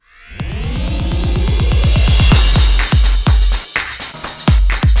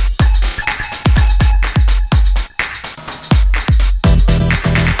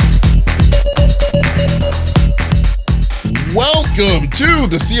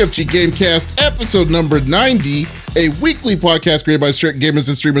to CFG GameCast, episode number 90, a weekly podcast created by certain gamers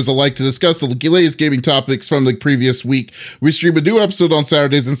and streamers alike to discuss the latest gaming topics from the previous week. We stream a new episode on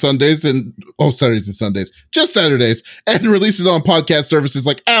Saturdays and Sundays, just Saturdays, and release it on podcast services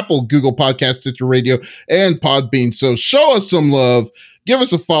like Apple, Google Podcasts, Stitcher Radio, and Podbean. So show us some love. Give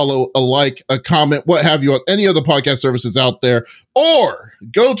us a follow, a like, a comment, what have you on any other podcast services out there, or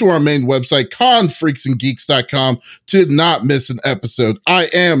go to our main website, confreaksandgeeks.com, to not miss an episode. I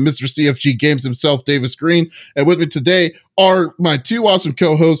am Mr. CFG Games himself, Davis Green, and with me today are my two awesome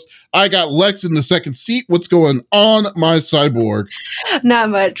co-hosts. I got Lex in the second seat. What's going on, my cyborg? Not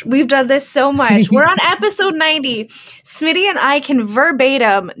much. We've done this so much. We're on episode 90. Smitty and I can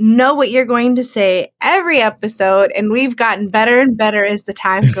verbatim know what you're going to say every episode, and we've gotten better and better as the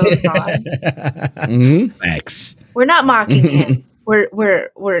time goes on. Thanks. We're not mocking him. We're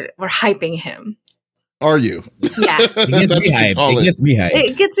hyping him. Are you? Yeah. It gets me hyped.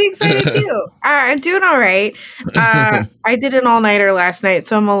 It gets me excited too. I'm doing all right. I did an all-nighter last night,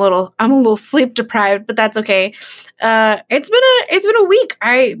 so I'm a little sleep deprived, but that's okay. It's been a week.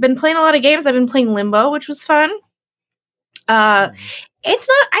 I've been playing a lot of games. I've been playing Limbo, which was fun. I thought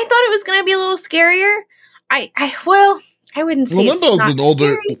it was gonna be a little scarier. I wouldn't say Limbo's an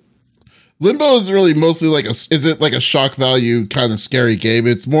older. Limbo is really mostly is it like a shock value kind of scary game?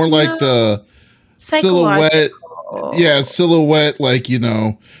 It's more like the silhouette. Yeah, silhouette, like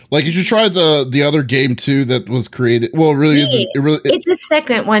if you tried the other game too that was created. Well, it's the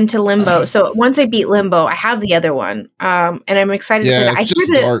second one to Limbo. So once I beat Limbo, I have the other one. And I'm excited for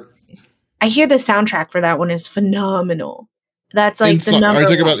that. I hear the soundtrack for that one is phenomenal. That's like the number. Are you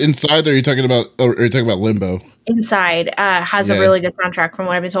talking about Inside, or are you talking about Limbo? Inside has a really good soundtrack from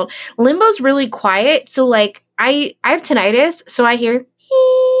what I've been told. Limbo's really quiet, so like I have tinnitus, so I hear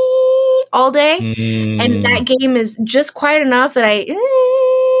all day, and that game is just quiet enough that I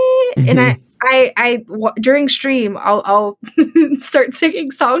during stream I'll start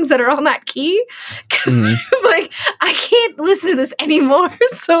singing songs that are on that key because I'm like, I can't listen to this anymore,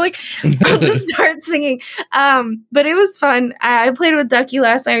 so like I'll just start singing. But it was fun. I played with Ducky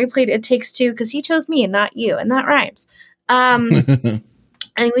last night. We played It Takes Two because he chose me and not you, and that rhymes. And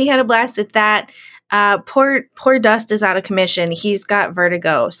we had a blast with that. Poor Dust is out of commission. He's got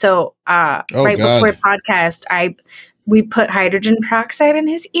vertigo. So before the podcast, we put hydrogen peroxide in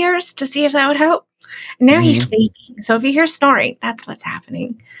his ears to see if that would help. And now he's vaping. So if you hear snoring, that's what's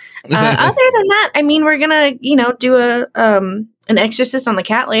happening. Other than that, I mean, we're gonna do an exorcist on the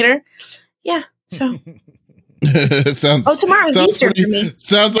cat later. Yeah. So. Tomorrow's Easter for me.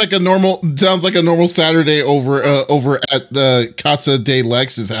 Sounds like a normal Saturday over at the Casa de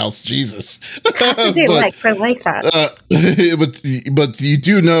Lex's house. Jesus. Casa de Lex, I like that. But you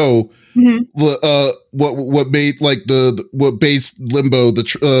do know what based Limbo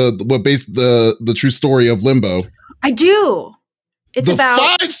what based the true story of Limbo. I do. It's the about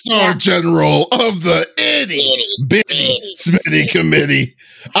 5-star general of the itty bitty Smitty committee.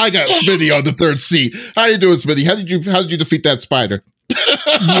 I got Smitty on the third seat. How you doing, Smitty? How did you defeat that spider?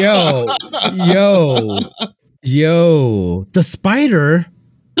 Yo, the spider.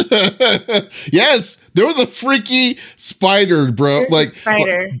 Yes, there was a freaky spider, bro.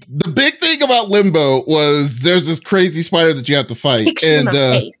 The big thing about Limbo was there's this crazy spider that you have to fight.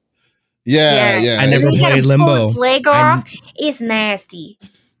 Face. Yeah. I never played Limbo. Pull its leg off. It's nasty.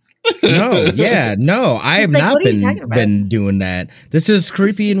 No, I have not been doing that. This is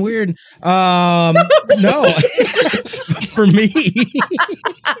creepy and weird. No, for me.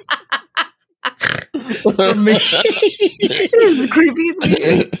 It's creepy and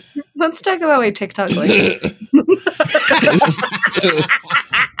weird. Let's talk about my TikTok later.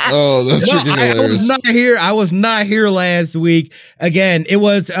 Oh, that's hilarious. I was not here last week. Again, it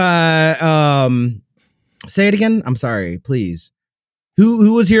was say it again. I'm sorry, please.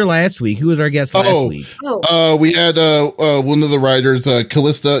 Who was here last week? Who was our guest last week? We had one of the writers,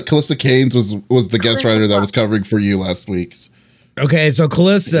 Callista Caines was the guest writer that was covering for you last week. Okay, so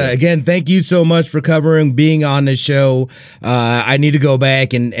Callista, again, thank you so much for being on the show. I need to go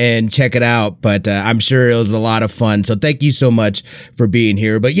back and check it out, but I'm sure it was a lot of fun. So thank you so much for being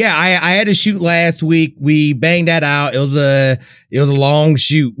here. But yeah, I had to shoot last week. We banged that out. It was a long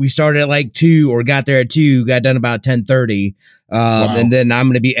shoot. We started at like 2 or got there at 2, got done about 10:30. Wow. And then I'm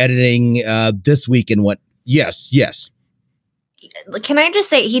going to be editing this week and what? Yes. Can I just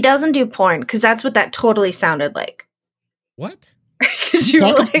say he doesn't do porn? Because that's what that totally sounded like. What? Because you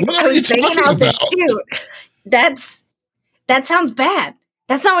were like, I was banging out the shoot. That sounds bad.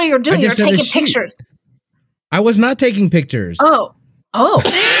 That's not what you were doing. You were taking pictures. I was not taking pictures. Oh.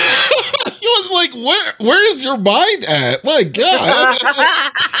 He was like, where is your mind at? My God.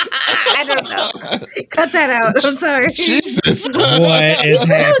 I don't know. Cut that out. I'm sorry. Jesus. What is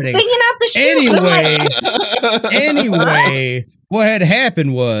happening? I was banging out the shoe. Anyway, what had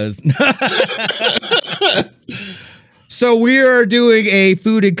happened was. So we are doing a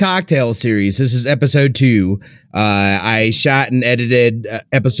food and cocktail series. This is episode 2. I shot and edited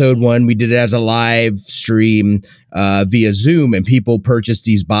episode 1. We did it as a live stream via Zoom, and people purchase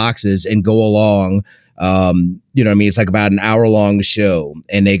these boxes and go along. You know what I mean? It's like about an hour-long show,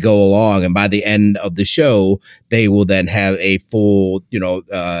 and they go along, and by the end of the show, they will then have a full,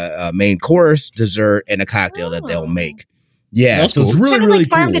 main course, dessert, and a cocktail that they'll make. Yeah, that's so cool. it's really, kind of really like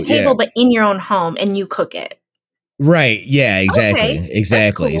farm cool. to table, but in your own home, and you cook it. Right. Yeah, exactly. Okay,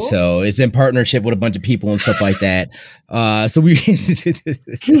 exactly. cool. So it's in partnership with a bunch of people and stuff like that. So we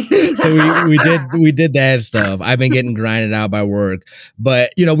did that stuff. I've been getting grinded out by work,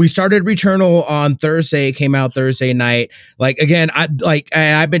 but we started Returnal on Thursday. It came out Thursday night. Like, again,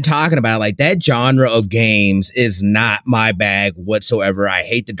 I've been talking about it, like that genre of games is not my bag whatsoever. I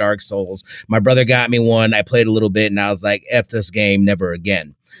hate the Dark Souls. My brother got me one. I played a little bit and I was like, F this game, never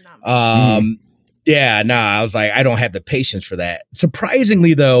again. Yeah, I was like, I don't have the patience for that.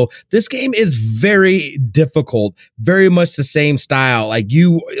 Surprisingly, though, this game is very difficult, very much the same style. Like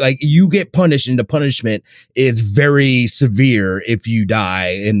you get punished, and the punishment is very severe if you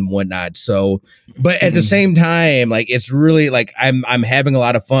die and whatnot. So, but at the same time, like it's really like I'm having a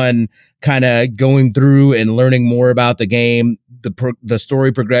lot of fun kind of going through and learning more about the game. The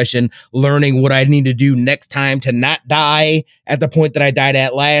story progression, learning what I need to do next time to not die at the point that I died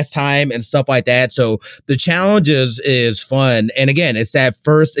at last time and stuff like that. So the challenges is fun. And again, it's that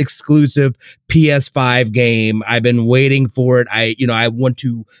first exclusive PS5 game. I've been waiting for it. I want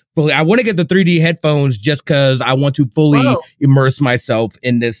to get the 3D headphones just because I want to fully immerse myself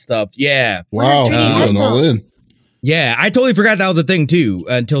in this stuff. Yeah. Wow. Going all in. Yeah. I totally forgot that was a thing too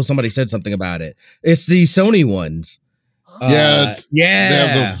until somebody said something about it. It's the Sony ones. Yeah,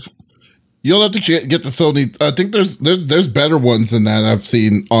 you'll have to get the Sony. I think there's better ones than that I've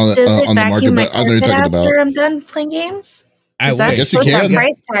seen on the market, but I know you're talking about. After I'm done playing games, I guess you can. That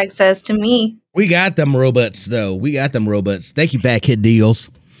price tag says to me. We got them robots though. We got them robots. Thank you, Fat Kid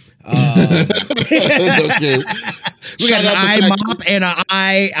Deals. We got an eye mop and an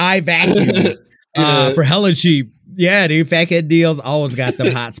eye vacuum for hella cheap. Yeah, dude, Fat Kid Deals always got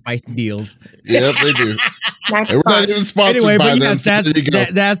them hot spicy deals. Yep, they do. We're not even sponsored by them.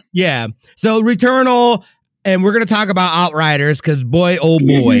 That's yeah. So Returnal, and we're gonna talk about Outriders because boy, oh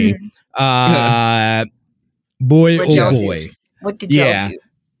boy, boy, oh boy. What did you do?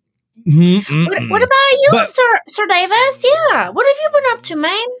 What about you, Sir Davies? Yeah, what have you been up to,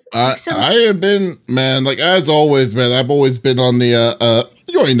 man? I have been, man, like as always, man. I've always been on the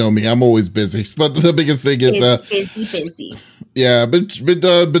you already know me. I'm always busy, but the biggest thing is busy. Yeah,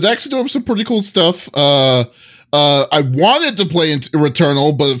 but actually doing some pretty cool stuff. I wanted to play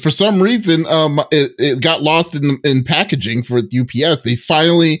Returnal, but for some reason, it got lost in packaging for UPS. I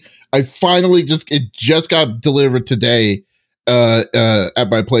finally just got delivered today, at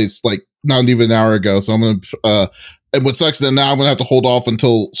my place, like not even an hour ago. So I'm gonna, and what sucks is that now I'm gonna have to hold off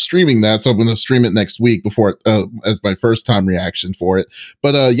until streaming that. So I'm gonna stream it next week before as my first time reaction for it.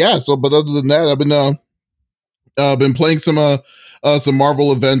 But yeah. So, but other than that, I've been playing some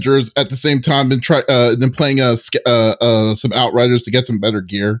Marvel Avengers at the same time. Been playing some Outriders to get some better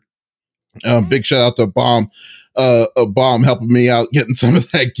gear. Big shout out to Bomb helping me out getting some of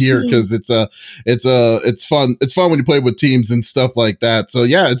that gear because it's fun. It's fun when you play with teams and stuff like that. So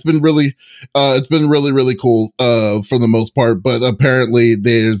yeah, it's been really cool for the most part. But apparently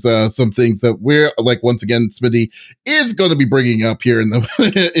there's some things that we're like, once again, Smitty is going to be bringing up here in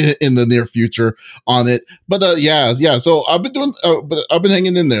the in the near future on it. But yeah. So I've been doing, but I've been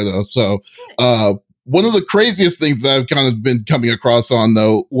hanging in there though. So one of the craziest things that I've kind of been coming across on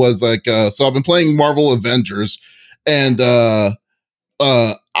though was like, so I've been playing Marvel Avengers, and I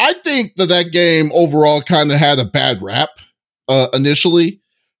think that game overall kind of had a bad rap initially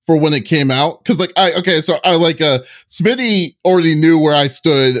for when it came out. Cause like Smitty already knew where I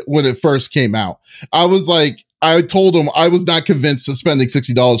stood when it first came out. I told him I was not convinced of spending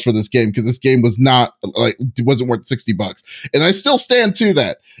 $60 for this game because this game was not it wasn't worth $60, and I still stand to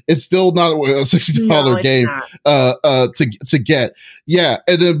that. It's still not a $60 game to get. Yeah,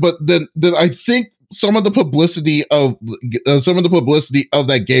 and then I think some of the publicity of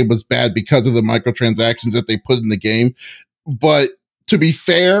that game was bad because of the microtransactions that they put in the game. But to be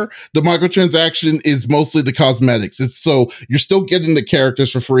fair, the microtransaction is mostly the cosmetics. It's so you're still getting the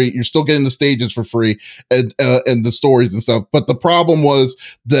characters for free, you're still getting the stages for free, and the stories and stuff. But the problem was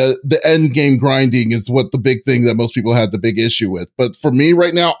the end game grinding is what the big thing that most people had the big issue with. But for me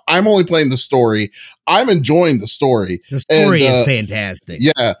right now, I'm only playing the story. I'm enjoying the story. The story is fantastic.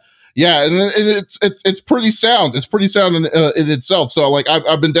 Yeah. Yeah, and it's pretty sound. It's pretty sound in itself. So like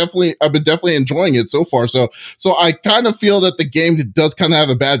I've been definitely enjoying it so far. So I kind of feel that the game does kind of have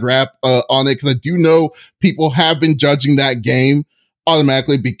a bad rap on it, because I do know people have been judging that game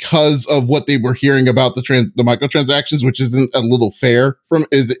automatically because of what they were hearing about the microtransactions, which isn't a little fair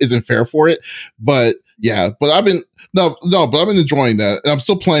isn't fair for it. But yeah, but I've been but I've been enjoying that, and I'm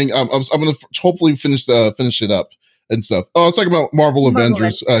still playing. I'm gonna hopefully finish it up and stuff. Oh, I was talking about Marvel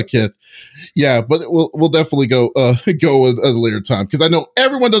Avengers, Kith. Yeah, but we'll definitely go at a later time, because I know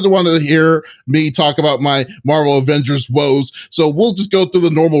everyone doesn't want to hear me talk about my Marvel Avengers woes. So we'll just go through the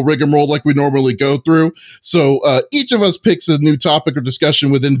normal rigmarole like we normally go through. So each of us picks a new topic or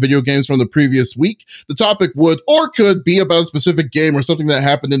discussion within video games from the previous week. The topic would or could be about a specific game or something that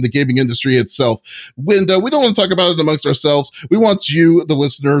happened in the gaming industry itself. When we don't want to talk about it amongst ourselves, we want you, the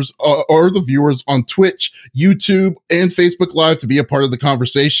listeners, or the viewers on Twitch, YouTube, and Facebook Live to be a part of the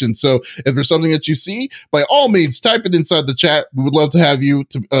conversation. So if there's something that you see, by all means, type it inside the chat. We would love to have you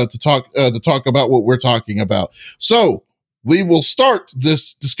to talk about what we're talking about. So we will start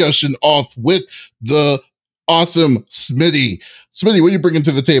this discussion off with the awesome Smitty. Smitty, what are you bringing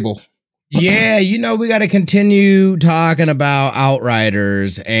to the table? Yeah, we got to continue talking about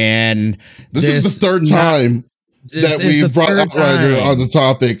Outriders, and this is the third time that we've brought Outriders on the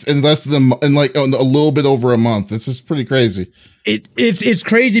topics in less than a little bit over a month. This is pretty crazy. It's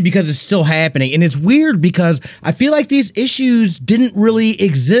crazy because it's still happening, and it's weird because I feel like these issues didn't really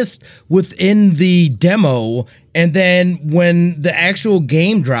exist within the demo, and then when the actual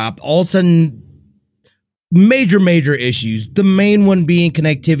game dropped, all of a sudden major issues, the main one being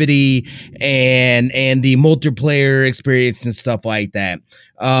connectivity and the multiplayer experience and stuff like that.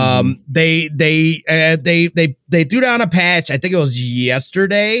 They threw down a patch, I think it was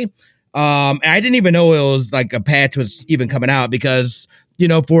yesterday. I didn't even know it was like a patch was even coming out, because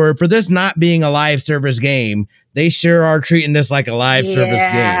for this not being a live service game, they sure are treating this like a live service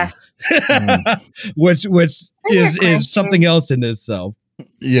game. which is something else in itself.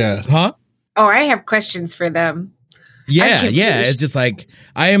 Yeah. Huh? Oh, I have questions for them. Yeah. It's just like,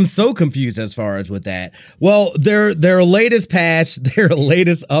 I am so confused as far as with that. Well, their latest patch, their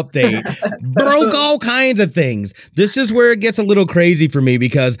latest update broke all kinds of things. This is where it gets a little crazy for me,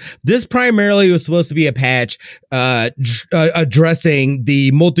 because this primarily was supposed to be a patch addressing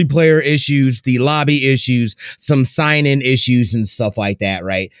the multiplayer issues, the lobby issues, some sign-in issues and stuff like that,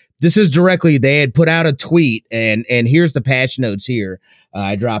 right? This is directly, they had put out a tweet, and here's the patch notes here.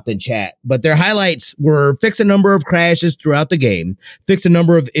 I dropped in chat, but their highlights were: fix a number of crashes throughout the game, fix a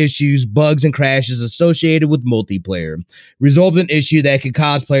number of issues, bugs, and crashes associated with multiplayer, resolves an issue that could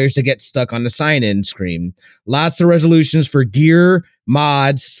cause players to get stuck on the sign-in screen, lots of resolutions for gear,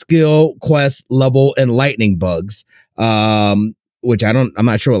 mods, skill, quest, level, and lightning bugs. Which I'm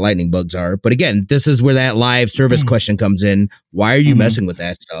not sure what lightning bugs are, but again, this is where that live service question comes in. Why are you messing with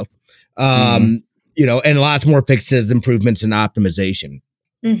that stuff? And lots more fixes, improvements, and optimization.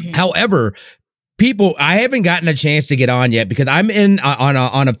 However, I haven't gotten a chance to get on yet, because I'm in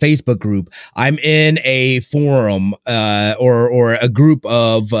on a Facebook group. I'm in a forum or a group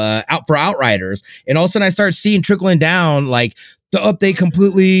of out for Outriders, and all of a sudden I start seeing trickling down like the update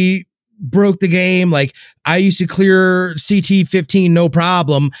completely broke the game. Like, I used to clear CT 15 no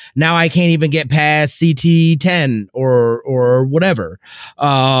problem. Now I can't even get past CT 10 or whatever.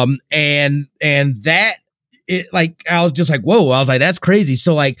 And that, I was just like, whoa. I was like, that's crazy.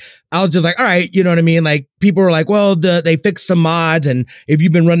 So I was just like, all right, you know what I mean? Like, people were like, well, they fixed some mods, and if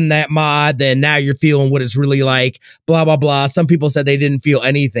you've been running that mod, then now you're feeling what it's really like, blah, blah, blah. Some people said they didn't feel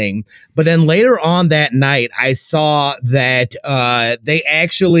anything. But then later on that night, I saw that they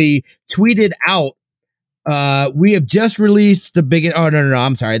actually tweeted out, we have just released the biggest. Oh, no,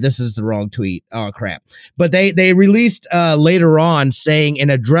 I'm sorry. This is the wrong tweet. Oh, crap. But they released later on saying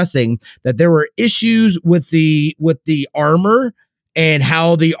and addressing that there were issues with the armor and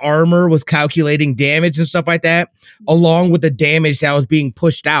how the armor was calculating damage and stuff like that, along with the damage that was being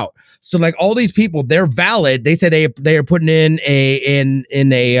pushed out. So like all these people, they're valid. They said they are putting in a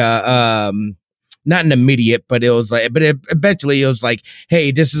not an immediate, but it was like, eventually it was like,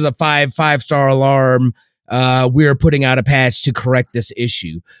 hey, this is a 5-star alarm. We're putting out a patch to correct this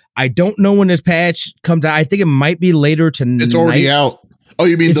issue. I don't know when this patch comes out. I think it might be later tonight. It's already out. Oh,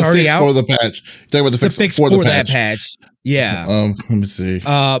 you mean It's the already fix out? for the patch? You're talking about the fix for the that patch. patch. Yeah. Let me see.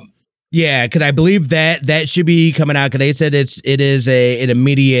 Yeah, because I believe that should be coming out. Because they said it is an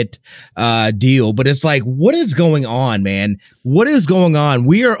immediate deal, but it's like, what is going on, man? What is going on?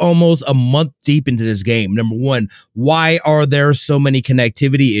 We are almost a month deep into this game. Number one, why are there so many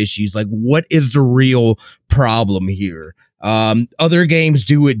connectivity issues? Like, what is the real problem here? Other games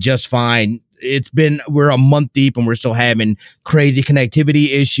do it just fine. We're a month deep and we're still having crazy connectivity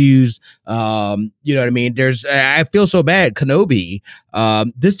issues. You know what I mean? I feel so bad. Kenobi,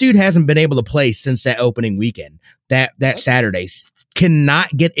 this dude hasn't been able to play since that opening weekend, that Saturday. Cannot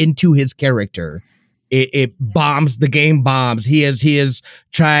get into his character. It bombs. The game bombs. He has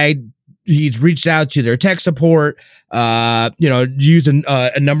tried. He's reached out to their tech support, using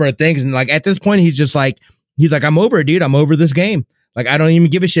a number of things. And like at this point, he's like, I'm over it, dude. I'm over this game. Like, I don't even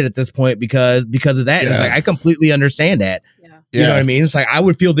give a shit at this point because of that. Yeah. It's like, I completely understand that. Yeah. You know what I mean? It's like, I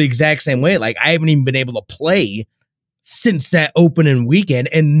would feel the exact same way. Like, I haven't even been able to play since that opening weekend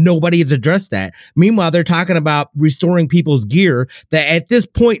and nobody has addressed that. Meanwhile, they're talking about restoring people's gear that at this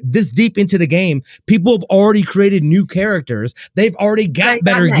point, this deep into the game, people have already created new characters. They've already got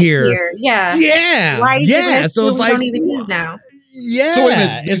better gear. Yeah. Yeah. Why yeah. So it's like, don't even use now. Yeah. So wait a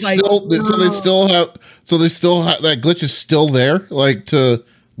minute, they still have that glitch is still there, like to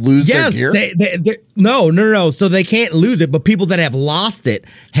lose their gear? No. So they can't lose it, but people that have lost it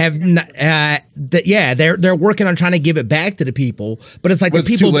have, they're working on trying to give it back to the people. But it's like the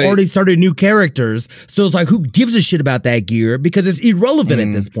people have already started new characters, so it's like, who gives a shit about that gear because it's irrelevant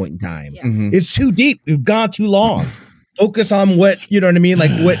at this point in time. Yeah. It's too deep. We've gone too long. Focus on what you know what I mean,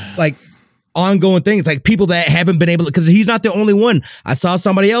 like ongoing things, like people that haven't been able to, because he's not the only one. I saw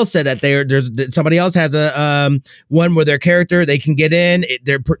somebody else said that there's somebody else has a one where their character, they can get in,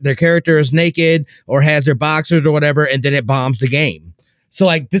 their character is naked or has their boxers or whatever, and then it bombs the game. So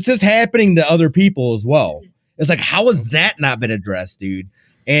like this is happening to other people as well. It's like, how has that not been addressed, dude?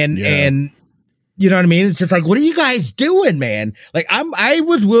 And you know what I mean? It's just like, what are you guys doing, man? Like I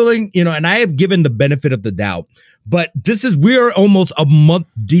was willing, and I have given the benefit of the doubt. But we're almost a month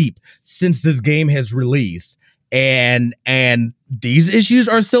deep since this game has released, and these issues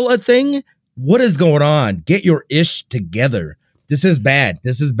are still a thing. What is going on? Get your ish together. This is bad.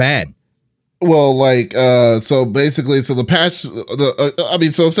 Well, so the patch,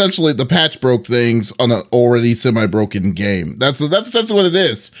 so essentially the patch broke things on an already semi-broken game. That's essentially what it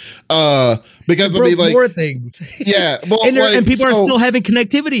is. Because more things. Yeah, well, and people are still having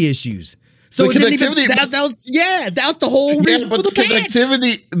connectivity issues. So that was the whole reason for the patch.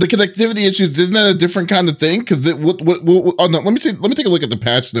 The connectivity issues, isn't that a different kind of thing? Because let me take a look at the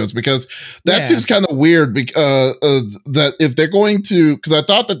patch notes, because that seems kind of weird. That if they're going to, because I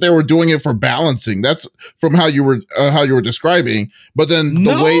thought that they were doing it for balancing. That's from how you were describing. But then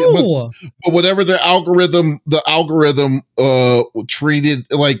but whatever the algorithm treated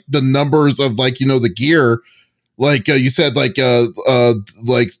like the numbers of the gear. Like you said, like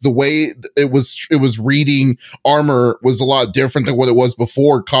the way it was reading armor was a lot different than what it was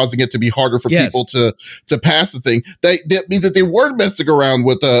before, causing it to be harder for people to pass the thing. That means that they weren't messing around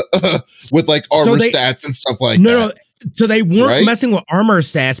with like armor stats and stuff like that. No. So they weren't messing with armor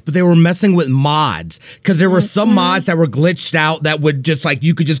stats, but they were messing with mods, because there were some mods that were glitched out that would just like,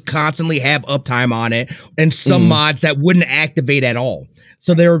 you could just constantly have uptime on it, and some mods that wouldn't activate at all.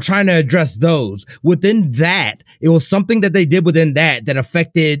 So they were trying to address those. Within that, it was something that they did within that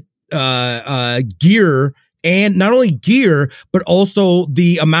affected gear, and not only gear, but also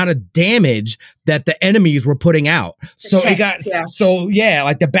the amount of damage that the enemies were putting out. So like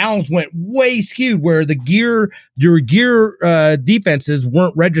the balance went way skewed, where your gear defenses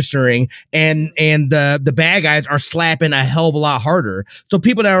weren't registering, and the bad guys are slapping a hell of a lot harder. So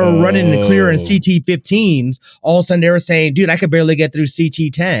people that are running the clear in CT15s, all of a sudden they were saying, dude, I could barely get through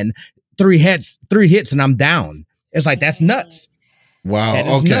CT10, 3 hits and I'm down. It's like, that's nuts.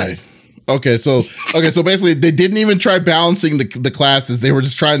 Wow. Okay, so basically they didn't even try balancing the classes. They were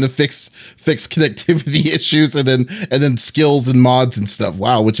just trying to fix connectivity issues and then skills and mods and stuff.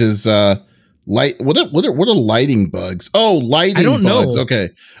 Wow, which is what are lighting bugs? Oh, lighting bugs. I don't know. Okay.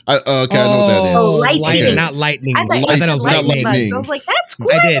 I know what that is. Oh, lighting. Okay. Not lightning. I thought it was lightning. I was like, that's cool.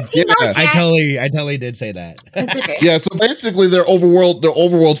 I did. I totally did say that. That's okay. Yeah, so basically their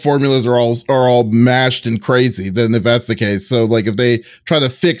overworld formulas are all mashed and crazy, then if that's the case. So like if they try to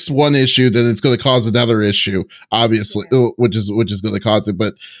fix one issue, then it's going to cause another issue, obviously, which is going to cause it.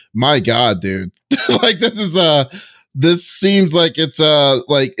 But my God, dude. Like this seems like it's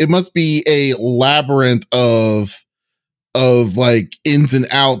like it must be a labyrinth of of like ins and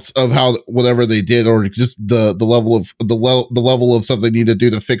outs of how whatever they did, or just the level of the level of stuff they need to do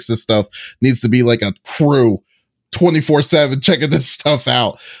to fix this stuff needs to be like a crew 24/7 checking this stuff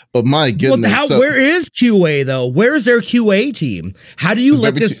out. But my goodness, where is QA though? Where's their QA team? How do you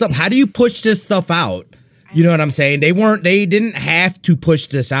let this stuff? How do you push this stuff out? You know what I'm saying? They didn't have to push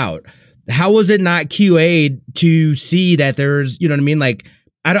this out. How was it not QA to see that there's, you know what I mean? Like,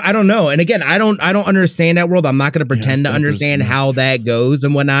 I don't know. And again, I don't understand that world. I'm not going to pretend to understand how that goes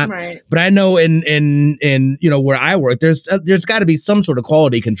and whatnot. Right. But I know in you know, where I work, there's got to be some sort of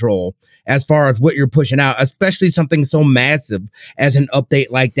quality control as far as what you're pushing out, especially something so massive as an update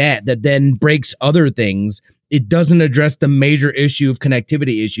like that then breaks other things. It doesn't address the major issue of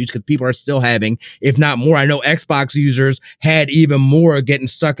connectivity issues because people are still having, if not more. I know Xbox users had even more getting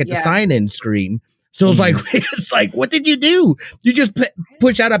stuck at the sign-in screen. So it's like, what did you do? You just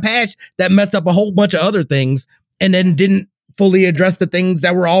push out a patch that messed up a whole bunch of other things and then didn't fully address the things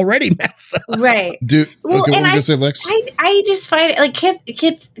that were already messed up. Right. Okay, what were you going to say, Lex? I just find it, like,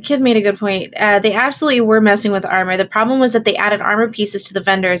 Kid made a good point. They absolutely were messing with armor. The problem was that they added armor pieces to the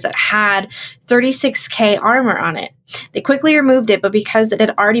vendors that had 36K armor on it. They quickly removed it, but because it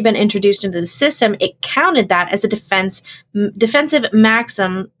had already been introduced into the system, it counted that as a defensive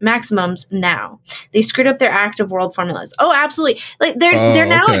maximums now. They screwed up their active world formulas. Oh, absolutely. Like they're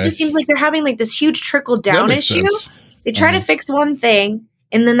now, it just seems like they're having like this huge trickle down issue. Sense. They try to fix one thing,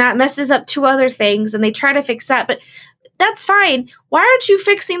 and then that messes up two other things, and they try to fix that. But that's fine. Why aren't you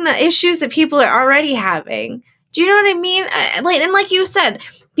fixing the issues that people are already having? Do you know what I mean? Like you said,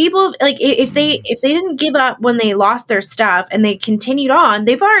 people, like, if they didn't give up when they lost their stuff and they continued on,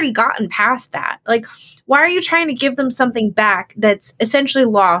 they've already gotten past that. Like, why are you trying to give them something back that's essentially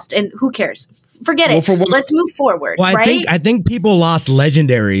lost? And who cares? Forget it. Let's move forward. Well, I think people lost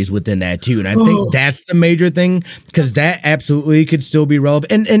legendaries within that too, and I think that's the major thing, because that absolutely could still be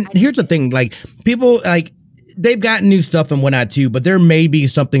relevant. And here's the thing: like, people, like, they've got new stuff and whatnot too, but there may be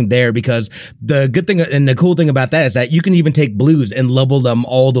something there, because the good thing and the cool thing about that is that you can even take blues and level them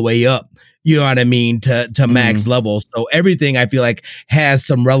all the way up. You know what I mean? To max levels. So everything, I feel like, has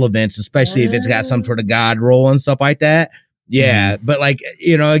some relevance, especially if it's got some sort of god roll and stuff like that. Yeah, but, like,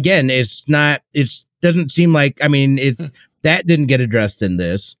 you know, again, doesn't seem like, I mean, that didn't get addressed in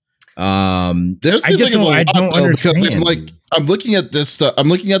this. I don't understand. Because I'm looking at this stuff. I'm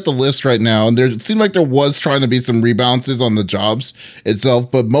looking at the list right now, and it seemed like there was trying to be some rebalances on the jobs itself,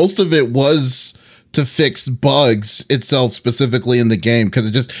 but most of it was to fix bugs itself, specifically in the game,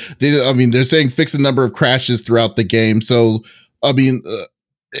 because they're saying fix a number of crashes throughout the game. So, I mean,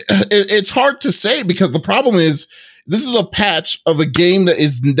 it's hard to say, because the problem is, this is a patch of a game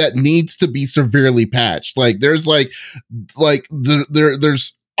that needs to be severely patched. Like, there's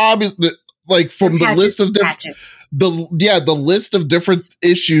there's obviously, like, from the list of the list of different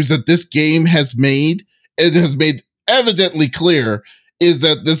issues that this game has made, it has made evidently clear is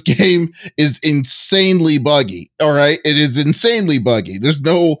that this game is insanely buggy. All right. It is insanely buggy. There's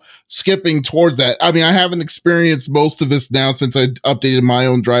no skipping towards that. I mean, I haven't experienced most of this now since I updated my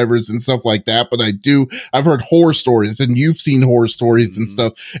own drivers and stuff like that, but I've heard horror stories, and you've seen horror stories and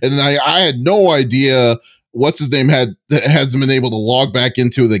stuff. And I had no idea what's his name hasn't been able to log back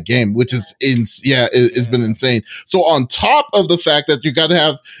into the game, which is it's been insane. So on top of the fact that you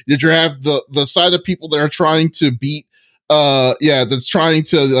have the side of people that are trying to beat that's trying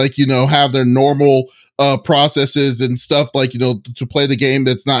to, like, you know, have their normal processes and stuff, like, you know, to play the game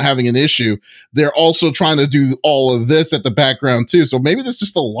that's not having an issue. They're also trying to do all of this at the background too. So maybe there's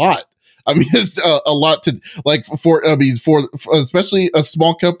just a lot. I mean, it's a lot to, like, for especially a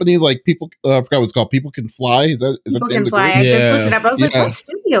small company like I forgot what it's called. People Can Fly. Is that People Can Fly? I just looked it up. I was like, what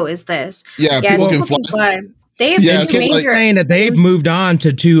studio is this? Yeah, People Can Fly. They have saying that they've moved on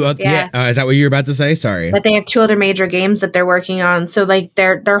to two. Is that what you're about to say? Sorry, but they have two other major games that they're working on. So, like,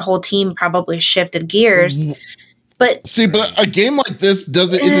 their whole team probably shifted gears. But a game like this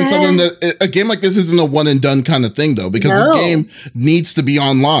isn't something that a game like this isn't a one and done kind of thing, though, because this game needs to be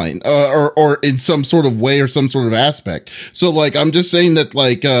online or in some sort of way or some sort of aspect. So, like, I'm just saying that,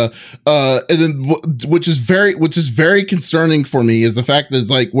 like, and then which is very concerning for me is the fact that it's,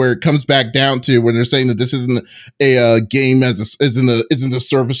 like, where it comes back down to when they're saying that this isn't a game isn't a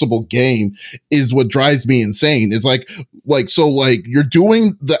serviceable game is what drives me insane. It's like you're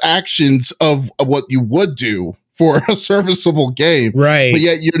doing the actions of what you would do for a serviceable game, right? But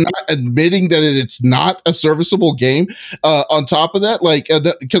yet you're not admitting that it's not a serviceable game. On top of that, like,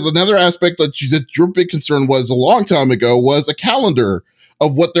 because another aspect that your big concern was a long time ago was a calendar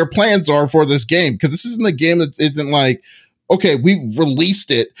of what their plans are for this game. Because this isn't a game that isn't like, okay, we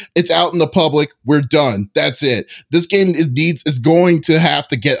released it. It's out in the public. We're done. That's it. This game is going to have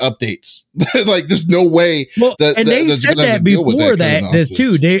to get updates. Like, there's no way. Well, and they said that before this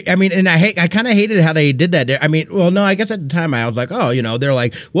too. I kind of hated how they did that. I mean, well, no, I guess at the time I was like, oh, they're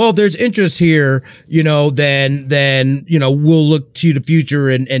like, well, if there's interest here, then we'll look to the future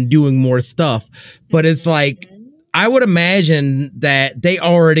and doing more stuff. But it's like, I would imagine that they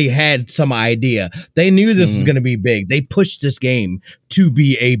already had some idea. They knew this was going to be big. They pushed this game to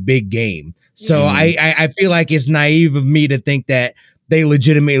be a big game. So I feel like it's naive of me to think that they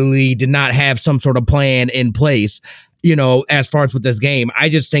legitimately did not have some sort of plan in place, as far as with this game. I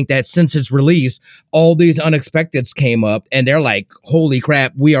just think that since its release, all these unexpecteds came up and they're like, holy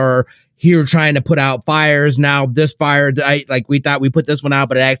crap, we are here trying to put out fires. Now this fire, we thought we put this one out,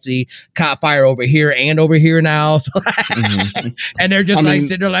 but it actually caught fire over here and over here now. So, and they're just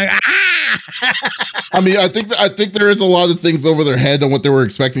they're like, I mean, I think there is a lot of things over their head on what they were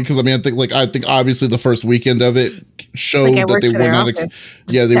expecting. Cause I think obviously the first weekend of it showed that they were not,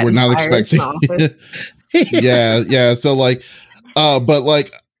 they were not expecting. Yeah. So but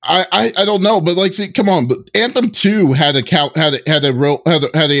like, I don't know, but like, see, come on, but Anthem 2 had a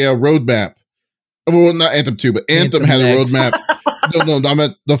roadmap. Well, not Anthem 2, but Anthem had a roadmap. No, I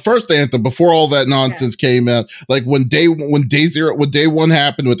meant the first Anthem before all that nonsense came out. Like when day one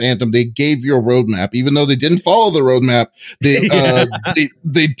happened with Anthem, they gave you a roadmap, even though they didn't follow the roadmap. They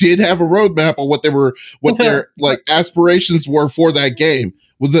did have a roadmap on what their like aspirations were for that game,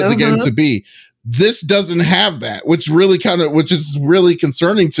 was the game to be. This doesn't have that, which is really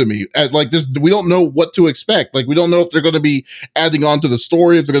concerning to me. We don't know what to expect. Like, we don't know if they're going to be adding on to the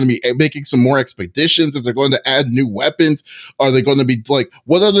story, if they're going to be making some more expeditions, if they're going to add new weapons. Are they going to be like,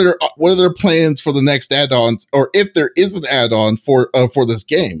 what are their plans for the next add-ons, or if there is an add-on for this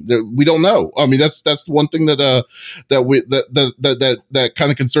game? We don't know. I mean, that's one thing that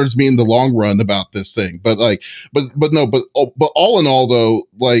kind of concerns me in the long run about this thing. But all in all, though,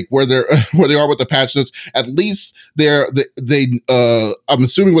 like where they are with the patch notes, at least I'm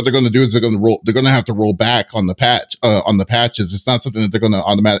assuming what they're going to do is they're going to have to roll back on the patches. It's not something that they're going to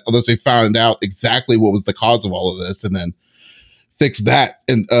automatically, unless they found out exactly what was the cause of all of this and then fix that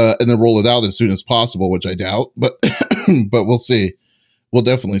and then roll it out as soon as possible, which I doubt, but we'll see. We'll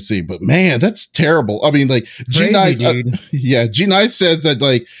definitely see. But man, that's terrible. I mean, like, G-Nice, G-Nice says that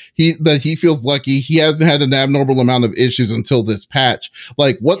like he feels lucky he hasn't had an abnormal amount of issues until this patch.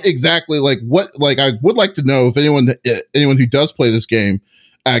 Like, what exactly? Like, I would like to know if anyone who does play this game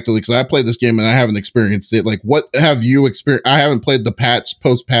actively, because I played this game and I haven't experienced it. Like, what have you experienced? I haven't played the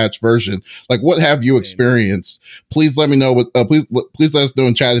post-patch version. Like, what have you experienced? Please let me know. Please let us know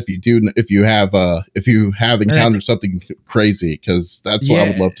in chat if you have encountered something crazy, because that's what I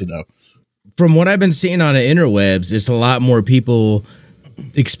would love to know. From what I've been seeing on the interwebs, it's a lot more people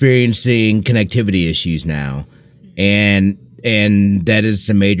experiencing connectivity issues now, and that is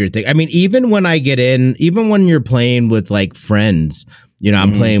the major thing. I mean, even when you're playing with like friends,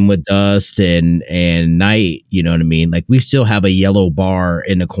 I'm playing with Dust and Knight, you know what I mean? Like, we still have a yellow bar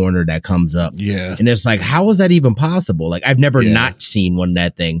in the corner that comes up. Yeah. And it's like, how is that even possible? Like, I've never not seen one,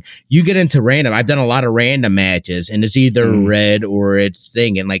 that thing. You get into random. I've done a lot of random matches, and it's either red or it's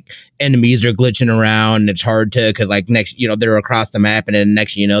thing. And like, enemies are glitching around. And it's hard to, cause like next, they're across the map, and then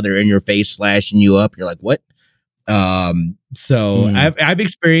next, they're in your face slashing you up. You're like, what? So I've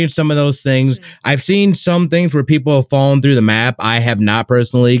experienced some of those things. I've seen some things where people have fallen through the map. I have not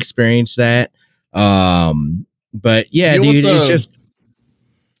personally experienced that. But yeah, dude, it's just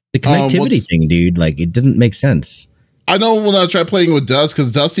the connectivity thing, dude. Like, it doesn't make sense. I know when I tried playing with Dust,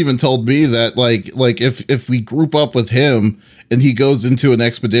 because Dust even told me that like if we group up with him and he goes into an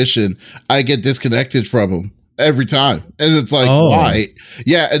expedition, I get disconnected from him every time. And it's like, why?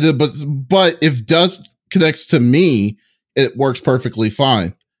 Yeah, but if Dust connects to me, it works perfectly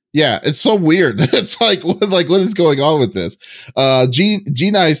fine. Yeah, it's so weird. It's like what is going on with this?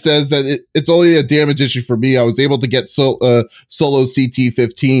 G-Nice says that it's only a damage issue for me. I was able to get solo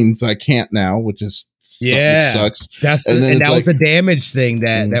CT-15, so I can't now, which sucks. That was the damage thing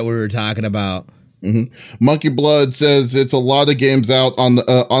that we were talking about. Mm-hmm. Monkey Blood says it's a lot of games out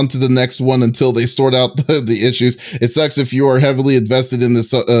onto the next one until they sort out the issues. It sucks if you are heavily invested in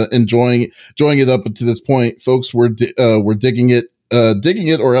this, enjoying it up to this point. Folks were digging it,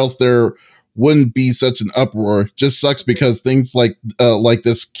 or else there wouldn't be such an uproar. Just sucks because things like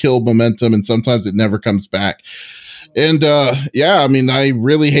this kill momentum, and sometimes it never comes back. And I mean, I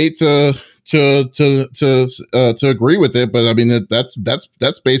really hate to agree with it, but I mean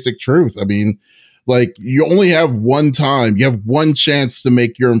that's basic truth. I mean, like you only have one time, you have one chance to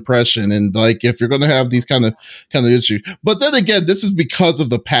make your impression. And like, if you're going to have these kind of issues, but then again, this is because of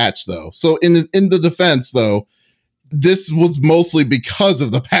the patch though. So in the defense though, this was mostly because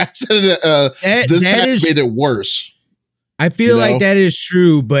of the patch. This patch made it worse. I feel like that is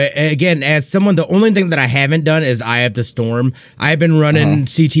true, but again, as someone, the only thing that I haven't done is Eye of the Storm. I've been running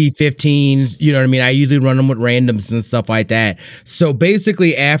CT-15s, you know what I mean? I usually run them with randoms and stuff like that. So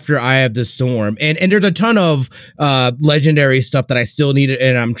basically after Eye of the Storm, and there's a ton of legendary stuff that I still need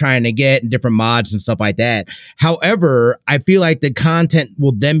and I'm trying to get, and different mods and stuff like that. However, I feel like the content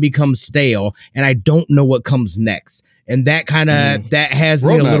will then become stale and I don't know what comes next. And that kind of, that has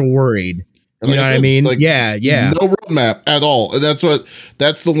me a little worried. You know what I mean? Like, yeah. No roadmap at all. And that's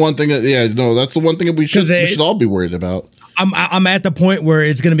the one thing that's the one thing that we should all be worried about. I'm at the point where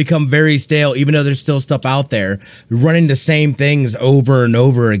it's going to become very stale, even though there's still stuff out there running the same things over and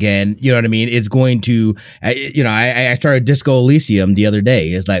over again. You know what I mean? It's going to, I started Disco Elysium the other day.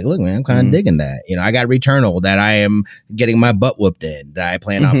 It's like, look, man, I'm kind of digging that. You know, I got Returnal that I am getting my butt whooped in, that I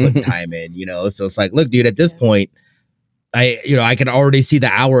plan on putting time in, you know? So it's like, look, dude, at this point, I can already see the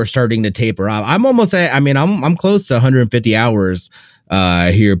hours starting to taper off. I'm almost I'm close to 150 hours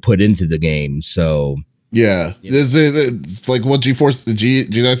here put into the game. So yeah. It's like what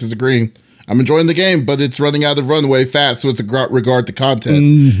G-Dice is agreeing. I'm enjoying the game, but it's running out of runway fast with regard to content.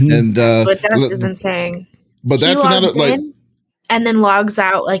 And that's what Dust has been saying. But that's another and then logs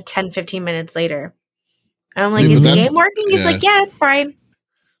out like 10-15 minutes later. I'm like, is the game working? He's like, yeah, it's fine.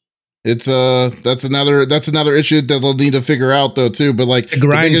 It's that's another issue that they'll need to figure out though too. But like the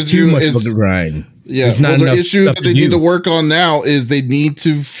grind is too much of a grind. Yeah, the issue that they need to work on now is they need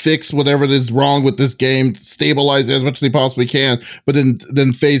to fix whatever is wrong with this game, stabilize it as much as they possibly can. But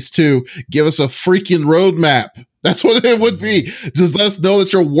then phase 2, give us a freaking roadmap. That's what it would be. Just let us know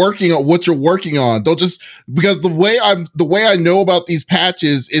that you're working on what you're working on. Don't just, because the way I know about these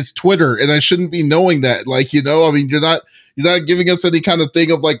patches is Twitter, and I shouldn't be knowing that. Like, you know, I mean, you're not giving us any kind of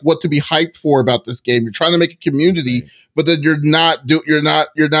thing of like what to be hyped for about this game. You're trying to make a community, but then you're not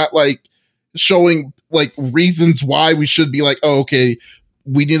like showing like reasons why we should be like, oh, okay,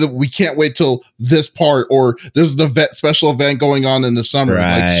 we can't wait till this part, or there's an special event going on in the summer.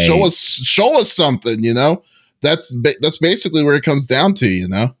 Right. Like show us something, you know? That's basically where it comes down to, you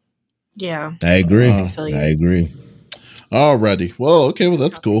know? Yeah. I agree. I agree. Alrighty. Well, okay. Well,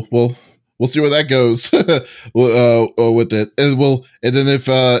 that's cool. Well, we'll see where that goes with it. And then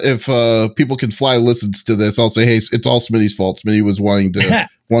if people can fly listens to this, I'll say, hey, it's all Smitty's fault. Smitty was wanting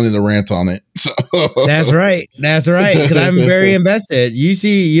to rant on it. So. That's right. Because I'm very invested.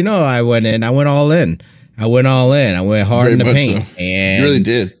 I went all in. I went hard very in the paint. So. And you really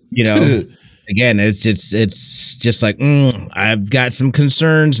did. You know, again, it's just like, I've got some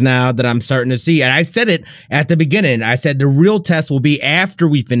concerns now that I'm starting to see. And I said it at the beginning. I said the real test will be after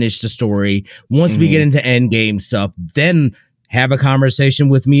we finish the story. Once we get into end game stuff, then have a conversation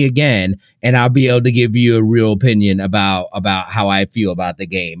with me again, and I'll be able to give you a real opinion about how I feel about the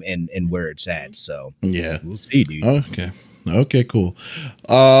game and where it's at. So yeah, we'll see, dude. Okay, cool.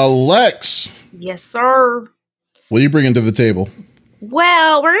 Lex. Yes, sir. What are you bringing to the table?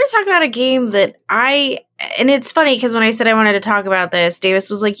 Well, we're going to talk about a game that and it's funny because when I said I wanted to talk about this, Davis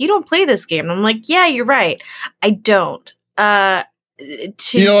was like, you don't play this game. And I'm like, yeah, you're right. I don't.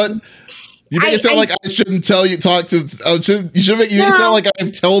 You know what? You make it sound like I shouldn't tell you, you should make it sound like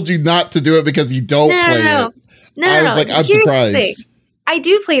I've told you not to do it because you don't play it. I was like, I'm surprised. I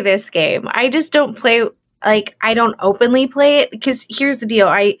do play this game. I just don't play, like, I don't openly play it because here's the deal.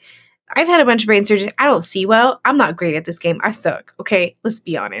 I've had a bunch of brain surgeries. I don't see well. I'm not great at this game. I suck. Okay, let's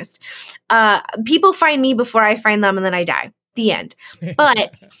be honest. People find me before I find them, and then I die. The end.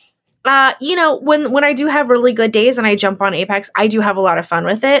 But when I do have really good days and I jump on Apex, I do have a lot of fun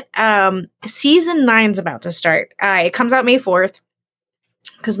with it. Season 9's about to start. It comes out May 4th.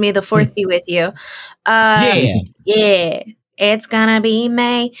 Because May the 4th be with you. Yeah. It's gonna be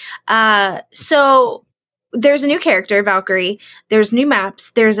May. So there's a new character, Valkyrie. There's new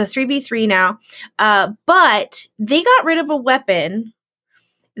maps. There's a 3v3 now. But they got rid of a weapon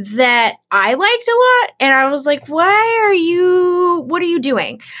that I liked a lot. And I was like, what are you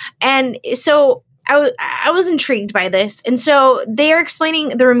doing? And so I was intrigued by this. And so they are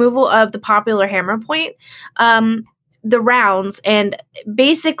explaining the removal of the popular hammer point, the rounds, and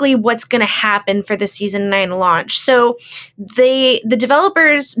basically what's going to happen for the season 9 launch. So the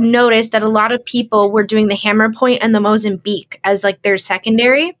developers noticed that a lot of people were doing the hammer point and the Mozambique as like their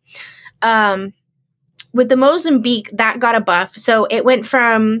secondary. With the Mozambique, that got a buff. So it went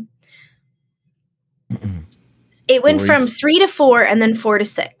from It went from 3 to 4 and then 4 to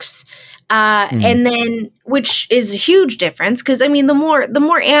 6. And then, which is a huge difference because, I mean, the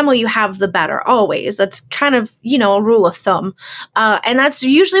more ammo you have, the better always. That's kind of, a rule of thumb. And that's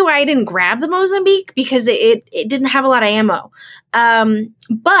usually why I didn't grab the Mozambique because it didn't have a lot of ammo.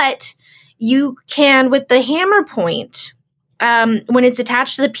 But you can, with the hammer point, when it's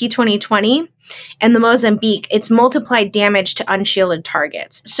attached to the P2020 and the Mozambique, it's multiplied damage to unshielded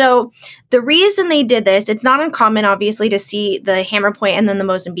targets. So the reason they did this, it's not uncommon, obviously, to see the hammer point and then the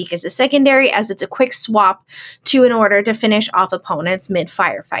Mozambique as a secondary, as it's a quick swap to in order to finish off opponents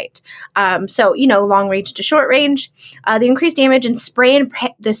mid-firefight. So, long range to short range. The increased damage and spray and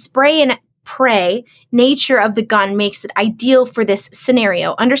prey nature of the gun makes it ideal for this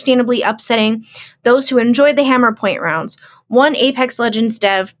scenario, understandably upsetting those who enjoyed the hammer point rounds. One Apex Legends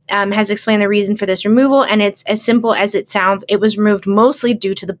dev has explained the reason for this removal, and it's as simple as it sounds. It was removed mostly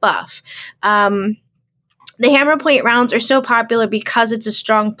due to the buff. The hammer point rounds are so popular because it's a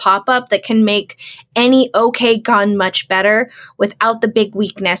strong pop-up that can make any okay gun much better without the big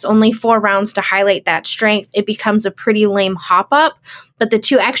weakness. Only 4 rounds to highlight that strength. It becomes a pretty lame hop-up, but the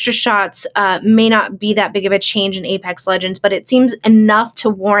 2 extra shots may not be that big of a change in Apex Legends, but it seems enough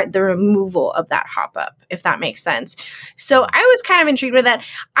to warrant the removal of that hop-up, if that makes sense. So I was kind of intrigued with that.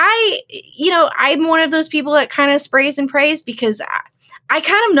 I'm one of those people that kind of sprays and prays because I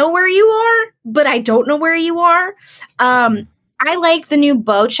kind of know where you are, but I don't know where you are. I like the new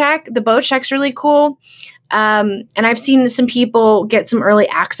bow check. The bow check's really cool. And I've seen some people get some early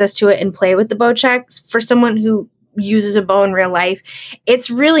access to it and play with the bow checks. For someone who uses a bow in real life, it's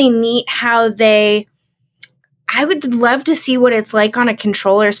really neat how I would love to see what it's like on a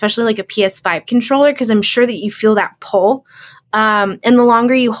controller, especially like a PS5 controller, because I'm sure that you feel that pull. And the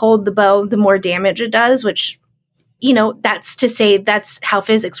longer you hold the bow, the more damage it does, which that's to say that's how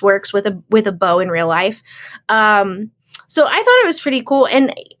physics works with a bow in real life. So I thought it was pretty cool.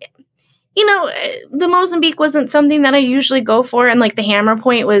 And, the Mozambique wasn't something that I usually go for. And like the hammer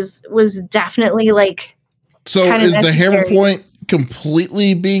point was definitely like. So is the hammer point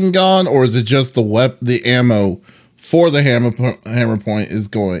completely being gone, or is it just the ammo for the hammer point is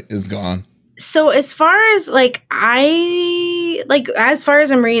gone? So as far as as far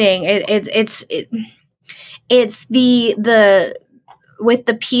as I'm reading, it's the with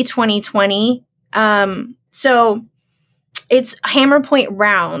the P2020. So it's hammer point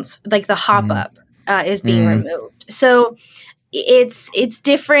rounds, like the hop up is being removed. So it's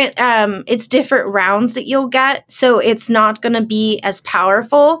different. It's different rounds that you'll get. So it's not going to be as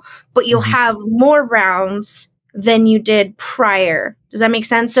powerful, but you'll have more rounds than you did prior. Does that make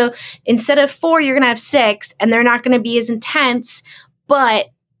sense? So instead of 4, you're going to have 6, and they're not going to be as intense, but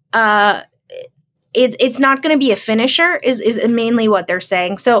it's not going to be a finisher is mainly what they're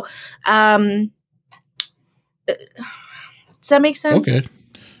saying. So, does that make sense? Okay.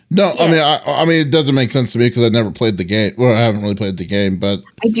 No, yeah. I mean, it doesn't make sense to me because I never played the game. Well, I haven't really played the game, but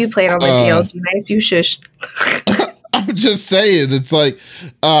I do play it on the DLG. Nice, you shush. I'm just saying, it's like,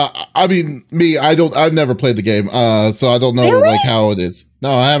 I mean, I've never played the game, so I don't know like how it is.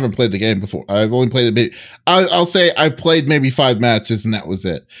 No, I haven't played the game before. I've only played it. I'll say I've played maybe 5 matches, and that was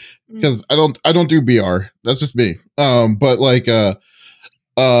it. Because I don't do BR. That's just me. From what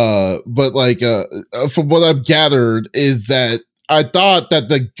I've gathered is that I thought that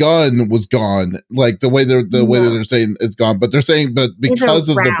the gun was gone, like the way they're saying it's gone, but they're saying, but because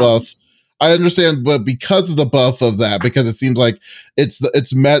of the buff, I understand, but because of the buff of that, because it seems like that's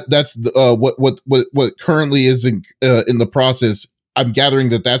what currently is in the process. I'm gathering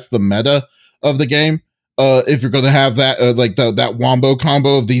that's the meta of the game. If you're going to have that, like that wombo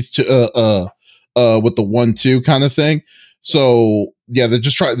combo of these two, with the 1-2 kind of thing. So yeah, they're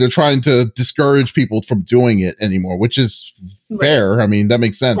trying to discourage people from doing it anymore, which is fair. I mean, that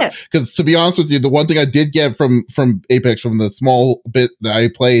makes sense. Because to be honest with you, the one thing I did get from Apex, from the small bit that I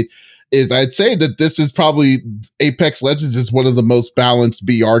played, is I'd say that this is probably Apex Legends is one of the most balanced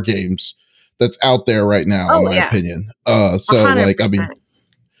BR games that's out there right now, in my opinion. So 100%. Like, I mean.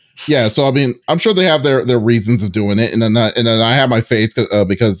 Yeah, so I mean, I'm sure they have their reasons of doing it, and then I have my faith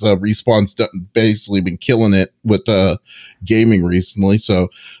because Respawn's basically been killing it with gaming recently. So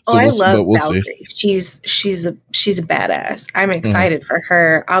I love Valkyrie. See. She's a badass. I'm excited for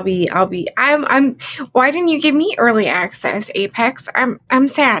her. I'm. Why didn't you give me early access, Apex? I'm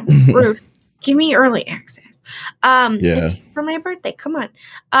sad. Rude. Give me early access. It's for my birthday. Come on.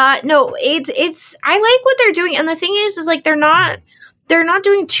 No, it's. I like what they're doing, and the thing is like they're not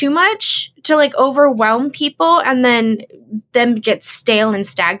doing too much to like overwhelm people and then them get stale and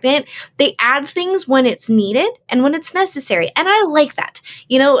stagnant. They add things when it's needed and when it's necessary. And I like that.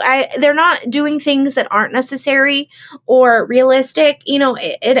 You know, they're not doing things that aren't necessary or realistic, you know,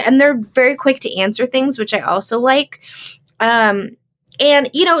 and they're very quick to answer things, which I also like.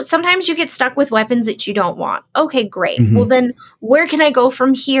 And, you know, sometimes you get stuck with weapons that you don't want. Okay, great. Mm-hmm. Well, then where can I go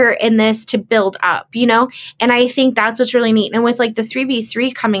from here in this to build up, you know? And I think that's what's really neat. And with like the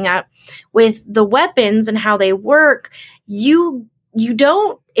 3v3 coming up with the weapons and how they work, you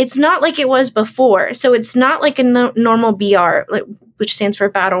don't, it's not like it was before. So it's not like a normal BR, which stands for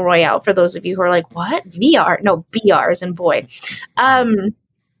Battle Royale. For those of you who are like, what? VR? No, BR as in boy.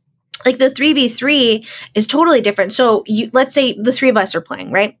 Like the 3v3 is totally different. So let's say the three of us are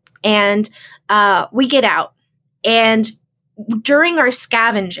playing, right? And we get out. And during our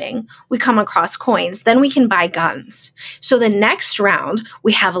scavenging, we come across coins. Then we can buy guns. So the next round,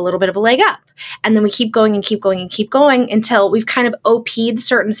 we have a little bit of a leg up. And then we keep going and keep going and keep going until we've kind of OP'd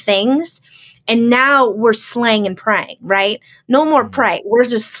certain things. And now we're slaying and praying, right? No more pray. We're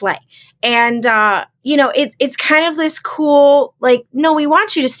just slay. And, you know, it's kind of this cool, like, no, we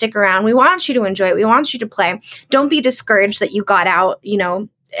want you to stick around. We want you to enjoy it. We want you to play. Don't be discouraged that you got out, you know,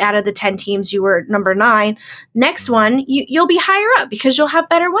 out of the 10 teams, you were number 9. Next one, you'll be higher up because you'll have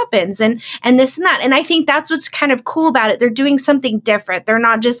better weapons and this and that. And I think that's what's kind of cool about it. They're doing something different. They're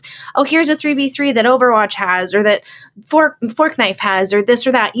not just, oh, here's a 3v3 that Overwatch has or that Fork Knife has or this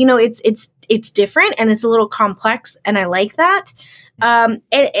or that. You know, it's different and it's a little complex, and I like that. And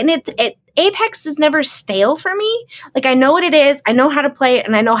it Apex is never stale for me. Like, I know what it is, I know how to play it,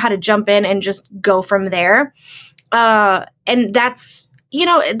 and I know how to jump in and just go from there. And that's, you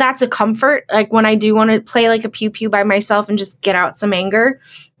know, that's a comfort. Like when I do want to play like a pew pew by myself and just get out some anger,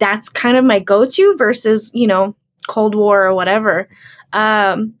 that's kind of my go-to versus, you know, Cold War or whatever.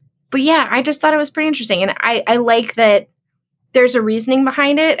 But yeah, I just thought it was pretty interesting. And I like that there's a reasoning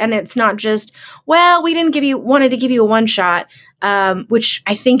behind it. And it's not just, well, we didn't wanted to give you a one shot, which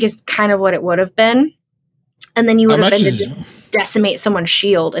I think is kind of what it would have been. And then you would have been to just decimate someone's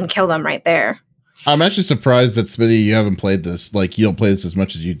shield and kill them right there. I'm actually surprised that Smitty, you haven't played this. Like, you don't play this as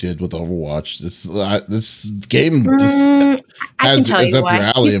much as you did with Overwatch. This game just is up your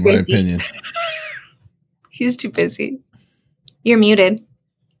alley, in my opinion. He's too busy. You're muted.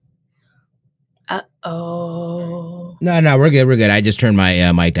 Uh-oh. No, we're good. We're good. I just turned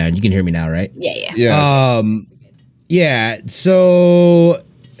my mic down. You can hear me now, right? Yeah. Yeah. So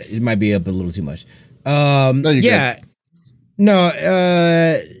it might be up a little too much. No, you're good. No,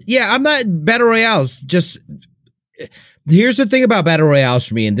 I'm not Battle Royales. Just here's the thing about Battle Royales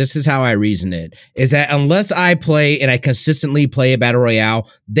for me, and this is how I reason it, is that unless I play and I consistently play a Battle Royale,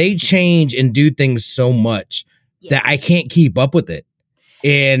 they change and do things so much that I can't keep up with it.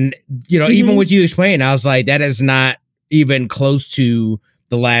 And, you know, even what you explained, I was like, that is not even close to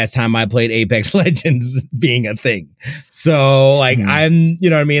the last time I played Apex Legends being a thing. So, like, I'm, you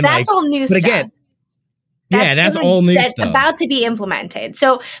know what I mean? That's like, all new stuff. Again, that's all new that's stuff. About to be implemented.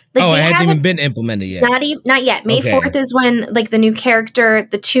 So, like, it hasn't even been implemented yet. Not yet. May 4th is when, like, the new character,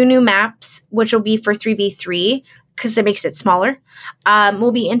 the 2 new maps, which will be for 3v3, because it makes it smaller,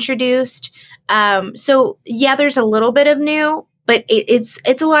 will be introduced. So, yeah, there's a little bit of new, but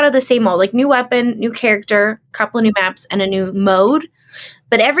it's a lot of the same old, like new weapon, new character, couple of new maps, and a new mode.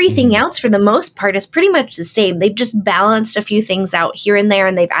 But everything else, for the most part, is pretty much the same. They've just balanced a few things out here and there,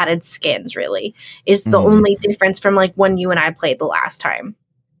 and they've added skins, really, is the only difference from, like, when you and I played the last time.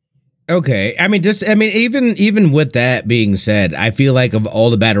 Okay. Even with that being said, I feel like of all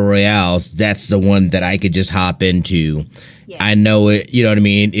the Battle Royales, that's the one that I could just hop into. Yeah. I know it, you know what I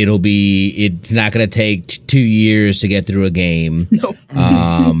mean? It's not going to take 2 years to get through a game. Nope.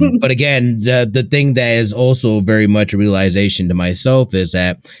 But again, the thing that is also very much a realization to myself is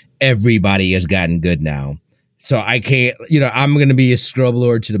that everybody has gotten good now. So I can't, you know, I'm going to be a scrub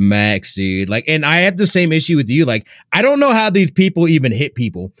lord to the max, dude. Like, and I had the same issue with you. Like, I don't know how these people even hit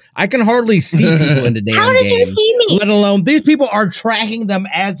people. I can hardly see people in the damn game. How did you see me? Let alone, these people are tracking them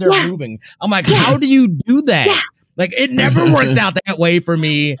as they're moving. I'm like, how do you do that? Yeah. Like, it never worked out that way for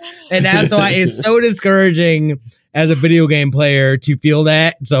me. And that's why it's so discouraging as a video game player to feel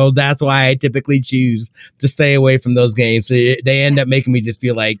that. So that's why I typically choose to stay away from those games. So they end up making me just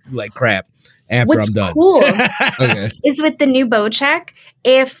feel like crap after What's I'm done. Cool is with the new bow check,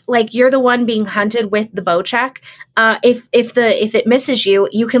 if, like, you're the one being hunted with the bow check, if it misses you,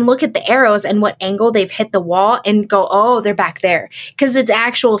 you can look at the arrows and what angle they've hit the wall and go, oh, they're back there, because it's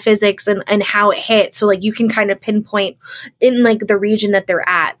actual physics and how it hits. So, like, you can kind of pinpoint in, like, the region that they're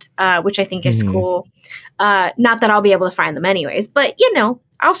at, which I think is cool. Not that I'll be able to find them anyways, but, you know,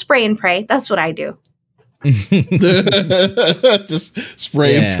 I'll spray and pray. That's what I do. Just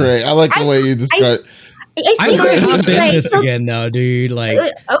spray and pray. I like the way you describe. I might hop in this again though, dude. Like,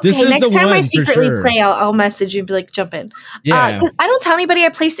 okay, this is next the time one I secretly for sure. play, I'll message you and be like, jump in. Yeah, because I don't tell anybody I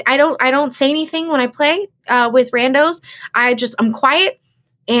play. I don't say anything when I play with randos. I'm quiet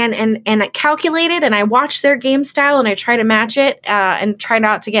and I calculate it, and I watch their game style and I try to match it and try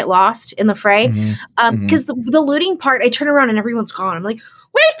not to get lost in the fray. Because the looting part, I turn around and everyone's gone. I'm like,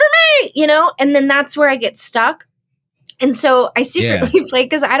 wait for me, and then that's where I get stuck. And so I secretly play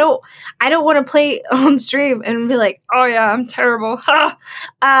because I don't want to play on stream and be like, oh yeah, I'm terrible.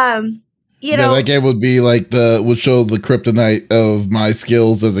 That game would be like would show the kryptonite of my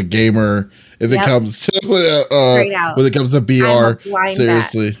skills as a gamer if it comes to when it comes to BR.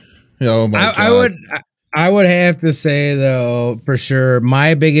 Seriously, oh my God. I would have to say though, for sure,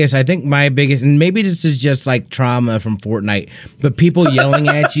 my biggest, and maybe this is just like trauma from Fortnite, but people yelling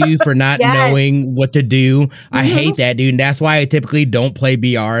at you for not knowing what to do. I hate that, dude. And that's why I typically don't play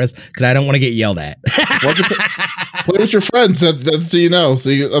BRs, because I don't want to get yelled at. Play with your friends. That's so you know. So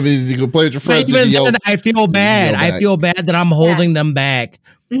you can play with your friends. I feel bad. I feel bad that I'm holding them back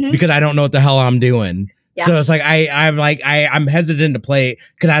because I don't know what the hell I'm doing. Yeah. So it's like I'm hesitant to play it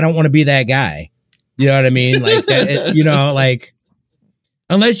because I don't want to be that guy. You know what I mean? Like that, like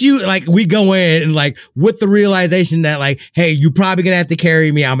unless you we go in and with the realization that hey, you probably gonna have to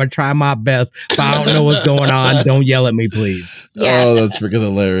carry me. I'm gonna try my best, but I don't know what's going on. Don't yell at me, please. Yeah. Oh, that's freaking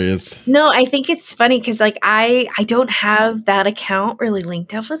hilarious. No, I think it's funny because I don't have that account really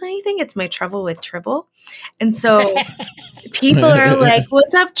linked up with anything. It's my trouble with Tribble. And so people are like,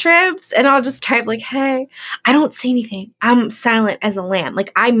 what's up, Tribs? And I'll just type hey. I don't say anything. I'm silent as a lamb.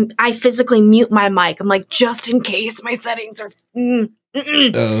 I physically mute my mic. I'm like, just in case my settings are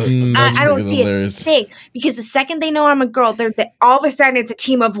I don't see a thing, because the second they know I'm a girl, they're all of a sudden it's a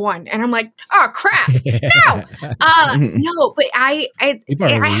team of one, and I'm like, oh crap, no, no. But I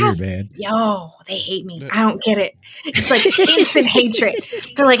have, man. Yo, they hate me. I don't get it. It's like instant hatred.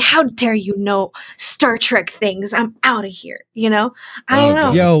 They're like, how dare you know Star Trek things? I'm out of here. I don't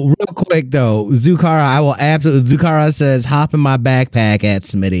know. Yo, real quick though, Zukara says, hop in my backpack at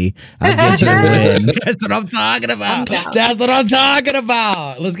Smitty. I'll get you a win. That's what I'm talking about. That's what I'm talking about.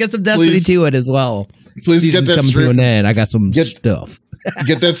 Let's get some Destiny 2 it as well. Please get that stream. To an end. I got some stuff.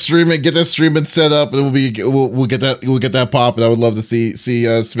 Get that streaming set up, and we'll get that popping. I would love to see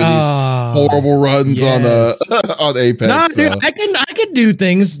Smitty's horrible runs on Apex. No, dude, I can do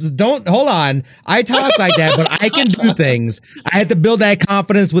things. Don't hold on. I talk like that, but I can do things. I had to build that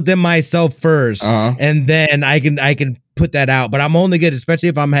confidence within myself first, and then I can put that out. But I'm only good, especially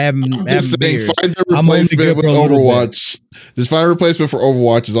if I'm having beers. Find a replacement with Overwatch. Just find a replacement for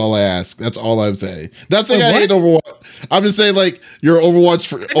Overwatch is all I ask. That's all I'm saying. That's the thing I hate Overwatch. I'm just saying, your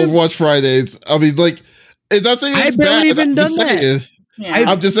Overwatch Fridays. I mean, that's saying I barely even done that. Yeah.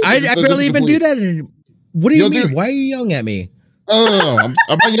 I'm just saying, I barely even do that. What do you mean? Why are you yelling at me? Oh, am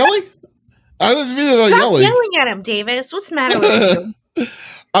I yelling? I didn't mean Stop yelling. yelling at him, Davis. What's the matter with you?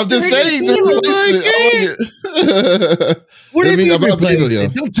 I'm just saying. What do you mean replace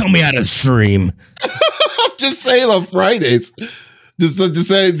it? Don't tell me how to stream. I'm just saying on Fridays. Just get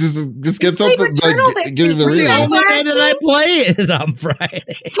something get the reason. The only day that I play is on Friday.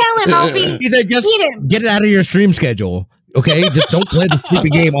 Tell him, Opie. He said, just get it out of your stream schedule. Okay, just don't play the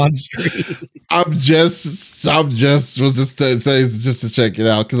stupid game on stream. I'm just to check it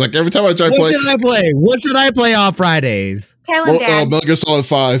out, because every time I try to play, what should I play on Fridays? Tell him, Dad. Metal Gear Solid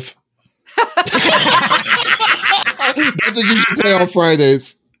 5. That's what you should play on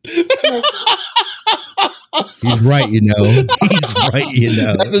Fridays. He's right, He's right,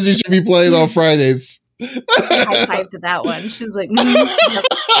 That's what you should be playing on Fridays. I high fived to that one. She was like,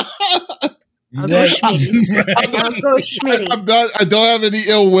 I'll go Smitty. I don't have any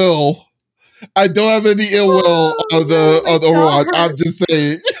ill will. on Overwatch. I'm just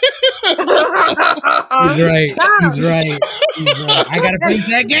saying. He's right. I gotta finish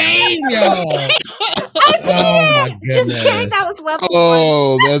that game, yo. Oh my goodness. Just kidding. That was level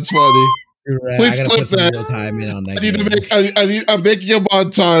 1. That's funny. Right. Please clip that. Time in on that I'm making a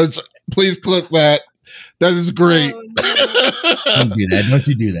montage. Please clip that. That is great. Oh, no. Don't do that. Don't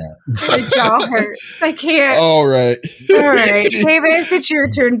you do that. My jaw hurts. I can't. All right. Davis, it's your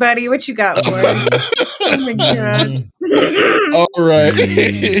turn, buddy. What you got for us? Oh my God. All right.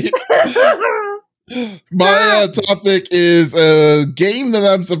 My topic is a game that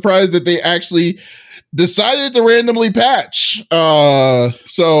I'm surprised that they actually decided to randomly patch.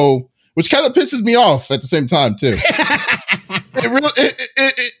 Which kind of pisses me off at the same time too.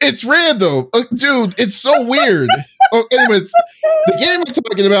 It's random, dude. It's so weird. Anyways, the game I'm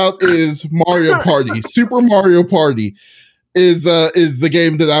talking about is Mario Party. Super Mario Party is the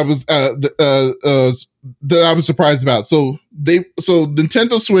game that I was surprised about. So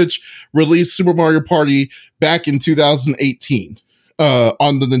Nintendo Switch released Super Mario Party back in 2018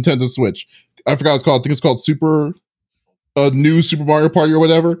 on the Nintendo Switch. I forgot what it's called. I think it's called New Super Mario Party or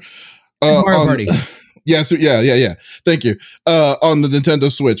whatever. Mario Party. Yeah, Thank you. On the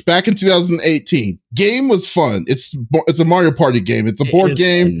Nintendo Switch back in 2018. Game was fun. It's a Mario Party game. It's a board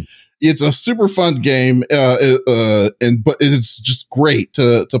game. Fun. It's a super fun game, but it's just great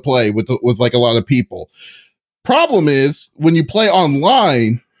to play with like a lot of people. Problem is when you play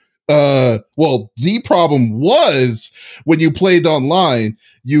online. The problem was when you played online,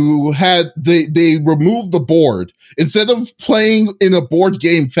 you had they removed the board. Instead of playing in a board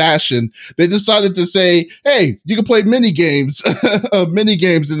game fashion, they decided to say, "Hey, you can play mini games and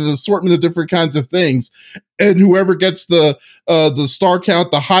an assortment of different kinds of things, and whoever gets the star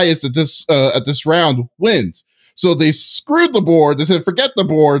count the highest at this round wins." So they screwed the board. They said, "Forget the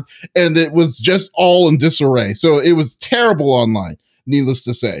board," and it was just all in disarray. So it was terrible online, needless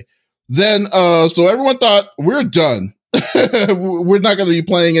to say. Then, so everyone thought we're done. We're not going to be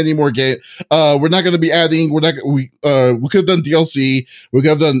playing any more game. We're not going to be adding. We could have done DLC. We could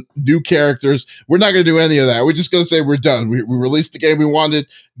have done new characters. We're not going to do any of that. We're just going to say we're done. We released the game we wanted.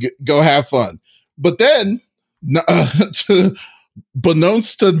 Go have fun. But then,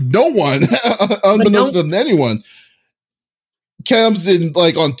 unbeknownst to no one, unbeknownst to anyone, comes in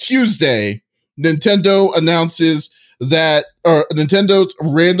like on Tuesday. Nintendo announces that, or Nintendo's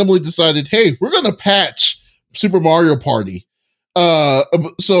randomly decided, hey, we're going to patch Super Mario Party.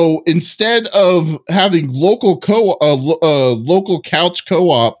 So instead of having local couch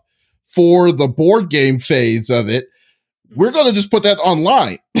co-op for the board game phase of it, we're going to just put that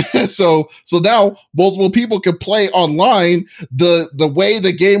online. so now multiple people can play online the way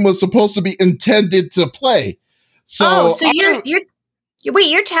the game was supposed to be intended to play. So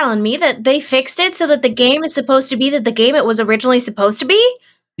you're telling me that they fixed it so that the game is supposed to be the game it was originally supposed to be?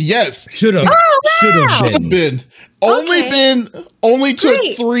 Yes. Should have been. Only took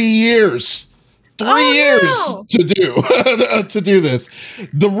 3 years. 3 years to do this.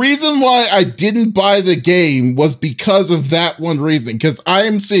 The reason why I didn't buy the game was because of that one reason. Because I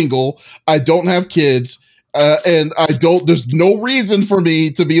am single, I don't have kids, and there's no reason for me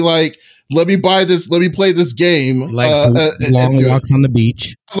to be like, let me buy this, let me play this game. Like long walks on the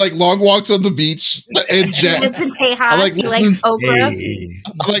beach. Like long walks on the beach and jazz. He lives in Tejas. I like okra.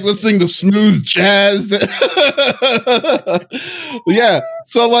 I like listening to smooth jazz. Yeah.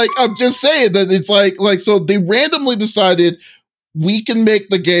 So like, I'm just saying that it's like, so they randomly decided we can make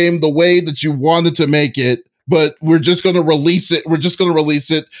the game the way that you wanted to make it, but we're just going to release it. We're just going to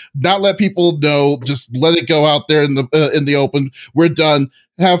release it, not let people know, just let it go out there in the open. We're done.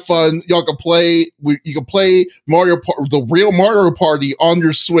 Have fun. Y'all can play. You can play the real Mario Party on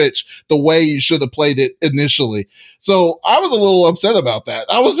your Switch the way you should have played it initially. So I was a little upset about that.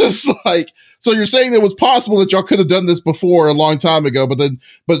 I was just like, so you're saying it was possible that y'all could have done this before a long time ago, but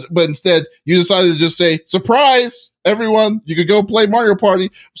instead you decided to just say, surprise, everyone, you could go play Mario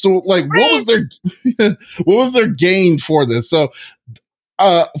Party. So like, surprise. What was their gain for this? So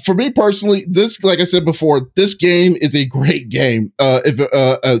for me personally, this, like I said before, this game is a great game. If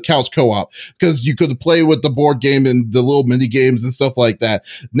a couch co-op, because you could play with the board game and the little mini games and stuff like that.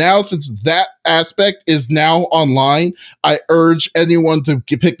 Now, since that aspect is now online, I urge anyone to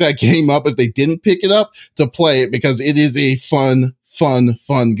pick that game up if they didn't pick it up to play it, because it is a fun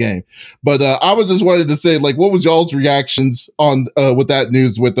game. But I was just wanted to say, like, what was y'all's reactions on with that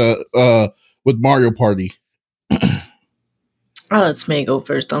news with Mario Party? I'll let Smitty go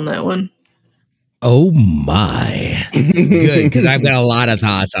first on that one. Oh my. Good, because I've got a lot of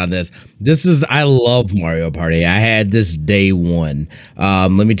thoughts on this. I love Mario Party. I had this day one.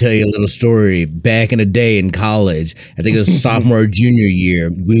 Let me tell you a little story. Back in the day in college, I think it was sophomore or junior year,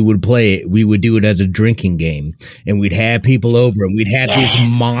 we would play it. We would do it as a drinking game, and we'd have people over, and we'd have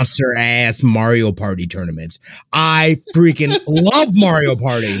these monster ass Mario Party tournaments. I freaking love Mario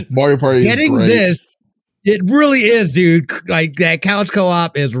Party. Mario Party Getting is great. This, it really is, dude. Like, that couch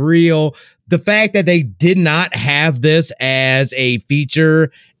co-op is real. The fact that they did not have this as a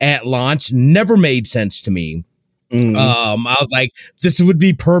feature at launch never made sense to me. Mm-hmm. I was like, this would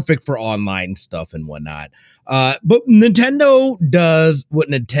be perfect for online stuff and whatnot. But Nintendo does what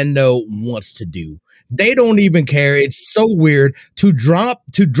Nintendo wants to do. They don't even care. It's so weird to drop,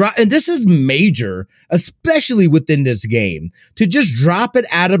 and this is major, especially within this game, to just drop it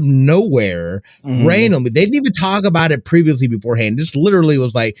out of nowhere randomly. They didn't even talk about it previously beforehand. Just literally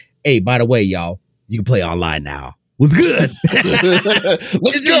was like, hey, by the way, y'all, you can play online now. What's good?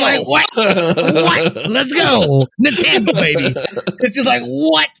 Let's go. Like, what? Let's go. Nintendo, baby. It's just like,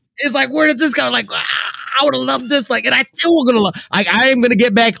 what? It's like, where did this go? Like, I would have loved this. Like, and I still gonna love. I am gonna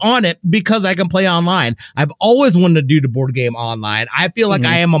get back on it because I can play online. I've always wanted to do the board game online. I feel like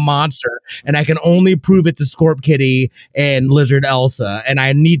I am a monster, and I can only prove it to Scorp Kitty and Lizard Elsa, and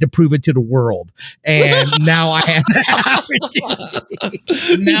I need to prove it to the world. And now I have that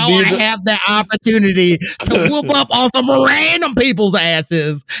opportunity. I have that opportunity to whoop up on some random people's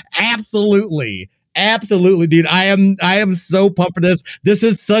asses. Absolutely, dude. I am so pumped for this. This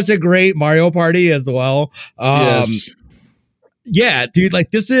is such a great Mario Party as well. Yes. Yeah, dude,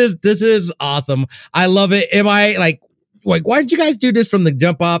 like this is awesome. I love it. Am I like why didn't you guys do this from the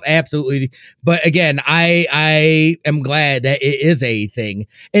jump off? Absolutely. But again, I am glad that it is a thing.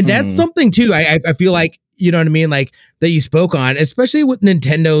 And that's something too. I feel like, you know what I mean? Like that you spoke on, especially with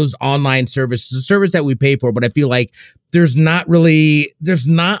Nintendo's online service, the service that we pay for. But I feel like there's not a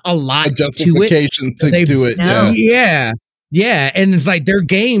lot a justification to do it. No. Yeah. And it's like their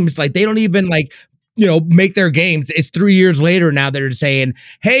games, like they don't even like, you know, make their games. It's 3 years later now they're saying,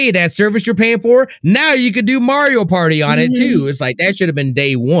 hey, that service you're paying for, now you could do Mario Party on it too. It's like that should have been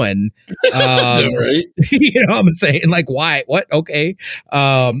day one. Right? You know what I'm saying? Like, why? What? Okay.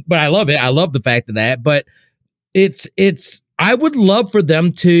 But I love it. I love the fact of that. But it's I would love for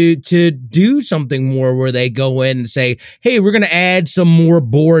them to do something more where they go in and say, hey, we're gonna add some more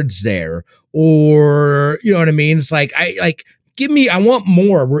boards there. Or, you know what I mean? It's like I want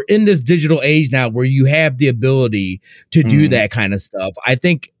more. We're in this digital age now where you have the ability to do that kind of stuff. I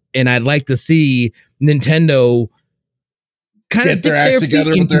think, and I'd like to see Nintendo kind of get their act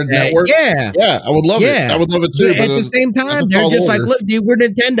together with their network. Yeah, I would love it. I would love it too. But at the same time, they're just like, look, dude, we're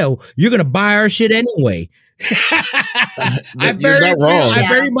Nintendo. You're gonna buy our shit anyway. I very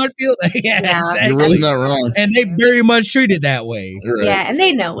much feel that. Yeah, exactly. You're really not wrong. And they very much treat it that way. Right. Yeah, and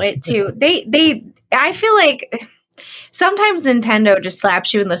they know it too. I feel like sometimes Nintendo just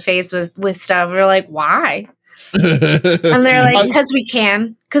slaps you in the face with stuff. We're like, why? And they're like, because we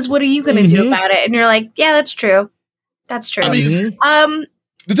can. Because what are you going to do about it? And you're like, yeah, that's true. That's true. I mean,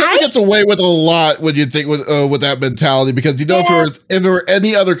 Nintendo gets away with a lot when you think with that mentality, because you know if there were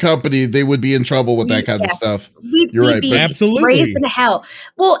any other company, they would be in trouble with that kind of stuff. You're right, absolutely raised in hell.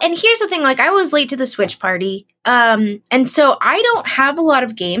 Well, and here's the thing: like I was late to the Switch party, and so I don't have a lot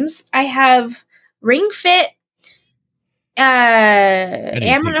of games. I have Ring Fit,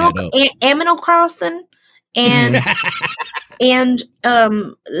 Aminal Crossing, and and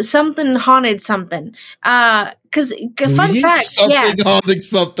something haunted something. Because fun fact, haunting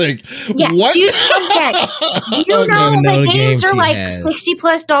something. Yeah. What? Do you know that games are like 60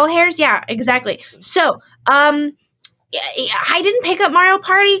 plus doll hairs? Yeah, exactly. So, I didn't pick up Mario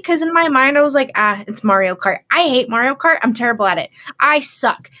Party because in my mind I was like, it's Mario Kart. I hate Mario Kart. I'm terrible at it. I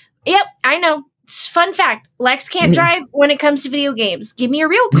suck. Yep, I know. Fun fact, Lex can't drive when it comes to video games. Give me a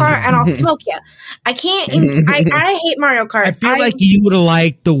real car and I'll smoke you. I can't. I hate Mario Kart. I feel like you would have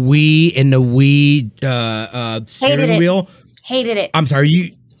liked the Wii and the Wii steering wheel. Hated it. I'm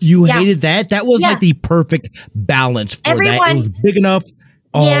sorry, you hated that? That was like the perfect balance for that. It was big enough.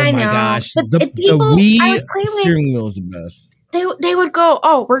 Oh my gosh. The Wii steering wheel is the best. They would go,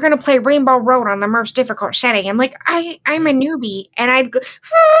 oh, we're going to play Rainbow Road on the most difficult setting. I'm like, I'm a newbie. And I'd go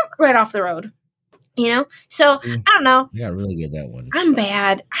right off the road. You know? So, I don't know. You gotta really get that one. I'm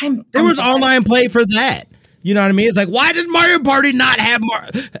bad. There was online play for that. You know what I mean? It's like, why does Mario Party not have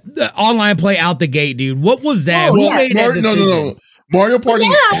the online play out the gate, dude? What was that? No. Mario Party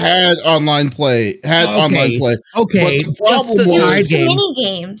had online play. Online play. Okay. But the problem was mini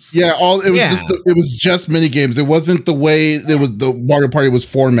games. Yeah, it was just mini games. It wasn't the way the Mario Party was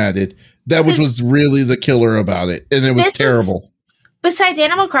formatted. That was really the killer about it. And it was terrible. Besides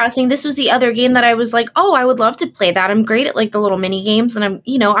Animal Crossing, this was the other game that I was like, oh, I would love to play that. I'm great at like the little mini games, and I'm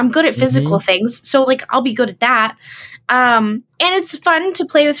good at physical things. So like I'll be good at that. And it's fun to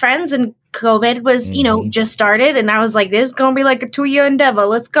play with friends, and COVID was, just started, and I was like, this is going to be like a 2-year endeavor.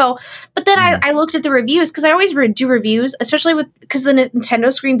 Let's go. But then I looked at the reviews, because I always do reviews, especially because the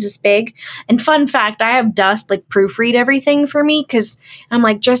Nintendo screen's is big. And fun fact, I have Dust like proofread everything for me, because I'm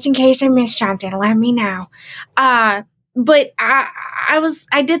like, just in case I missed something, let me know. But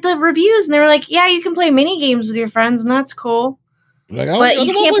I did the reviews, and they were like, yeah, you can play mini games with your friends, and that's cool. Like, but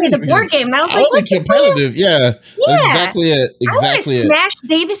you can't play the board game. And I was like, what's competitive? Yeah, that's exactly it. I want to smash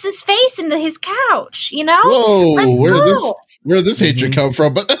Davis's face into his couch. Whoa, where did this hatred come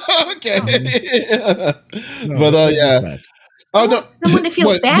from? But okay, Oh no, someone to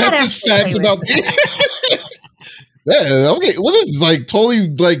feel bad that's just facts about. Yeah, okay. What is this, like totally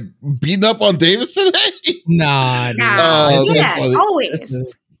like beating up on Davis today? Nah. That's funny.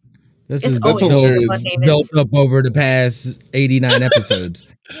 Always. This It's is That's always hilarious. about Davis. built up over the past 89 episodes.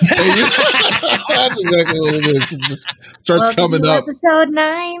 That's exactly what it is. It just starts Welcome coming to up. Episode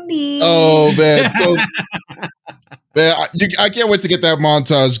 90. Oh man, so man, I can't wait to get that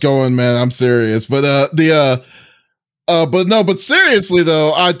montage going, man. I'm serious, but but seriously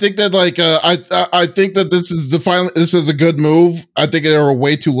though, I think that like I think that this is a good move. I think they're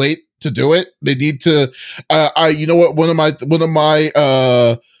way too late to do it. They need to. You know what? One of my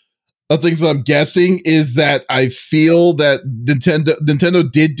things that I'm guessing is that I feel that Nintendo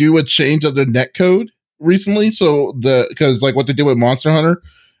did do a change of their netcode recently. So because like what they did with Monster Hunter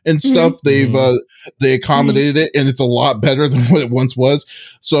and stuff, they accommodated it, and it's a lot better than what it once was.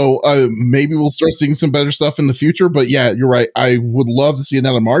 So maybe we'll start seeing some better stuff in the future. But yeah, you're right. I would love to see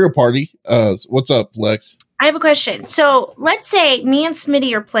another Mario Party. What's up, Lex? I have a question. So let's say me and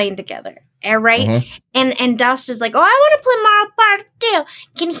Smitty are playing together. All right. Uh-huh. And Dust is like, oh, I want to play Mario Party too.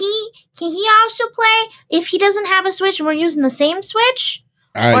 Can he also play if he doesn't have a Switch and we're using the same Switch?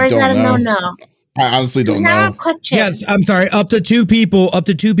 Or is that a no? I honestly don't know. Yes, I'm sorry. Up to two people on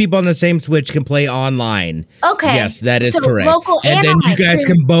the same Switch can play online. Okay. Yes, that is so correct. Local and then you guys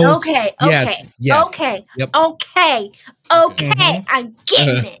can both. Okay. Yes. Okay. Yep. Okay. I'm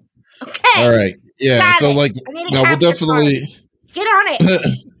getting it. Okay. All right. Yeah. Got so it. like, no, we'll definitely get on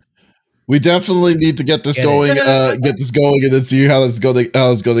it. We definitely need to get this going, and then see how it's going to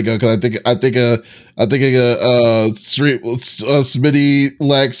go. Because I think Smitty,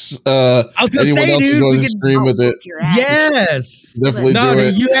 Lex, anyone else is going to stream with it. Yes, definitely. No, do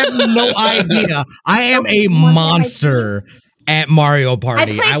it. You have no idea. I am a monster at Mario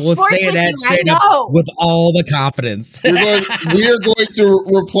Party. I will say that straight up with all the confidence. We are going to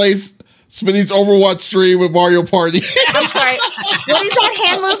replace Smitty's Overwatch stream with Mario Party. I'm sorry. What is that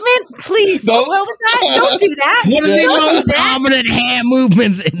hand movement? Please. What was that? Don't do that. One of the most dominant hand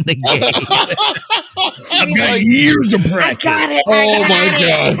movements in the game. I've got years of practice. I got it. Oh my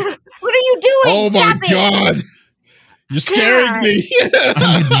god. What are you doing? Oh my god. You're scaring me.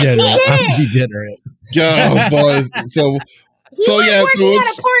 I'm a degenerate. God, boy. So yeah, working at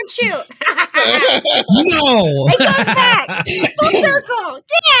a porn shoot. No. It goes back. Full circle.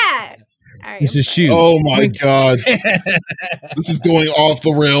 Yeah. All right, it's a shoot. Oh my god. This is going off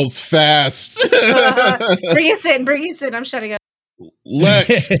the rails fast. Bring us in. I'm shutting up.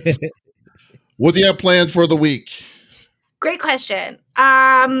 Lex, what do you have planned for the week? Great question.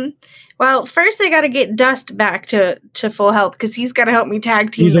 Well, first I got to get Dust back to full health because he's got to help me tag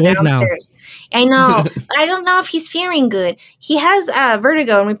team the downstairs. I know. I don't know if he's feeling good. He has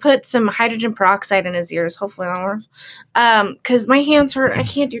vertigo, and we put some hydrogen peroxide in his ears. Hopefully not worse. Because my hands hurt. I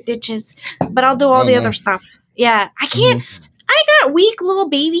can't do ditches, but I'll do all the other stuff. Yeah, I can't. I got weak little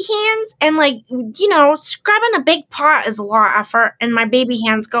baby hands, and scrubbing a big pot is a lot of effort, and my baby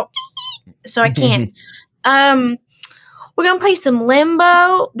hands go, so I can't. We're going to play some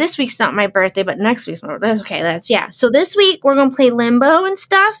Limbo. This week's not my birthday, but next week's my birthday. Okay, so this week we're going to play Limbo and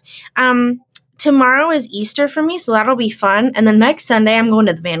stuff. Tomorrow is Easter for me, so that'll be fun. And then next Sunday I'm going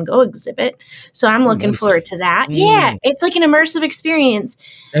to the Van Gogh exhibit. So I'm looking forward to that. Yeah, it's like an immersive experience.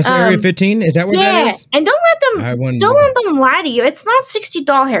 That's Area 15? Is that where that is? And don't let them lie to you. It's not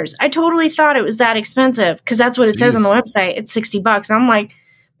 $60 hairs. I totally thought it was that expensive because that's what it says on the website. It's $60. I'm like,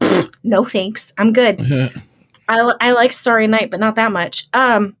 no thanks. I'm good. I like Starry Night, but not that much.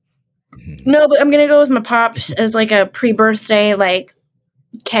 No, but I'm gonna go with my pops as like a pre-birthday like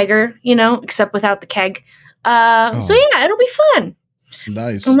kegger, except without the keg. So yeah, it'll be fun.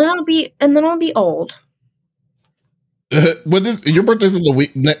 Nice. And then I'll be old. Your birthday's in the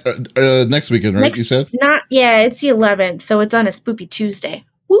week next weekend, right? You said? It's the 11th, so it's on a spoopy Tuesday.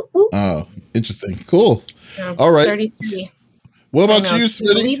 Whoop, whoop. Oh, interesting. Cool. All right. 33. What about you,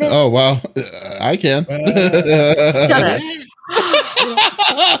 Smitty? Oh, wow. I can. Shut up.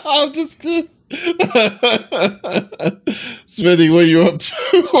 I'm just kidding. Smitty, what are you up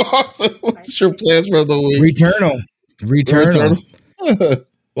to? What's your plans for the week? Returnal.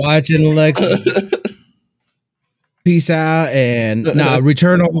 Watching Lex. Peace out. And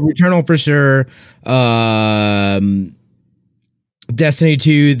Returnal for sure. Destiny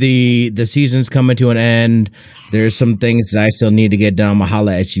 2, the season's coming to an end. There's some things I still need to get done. I'll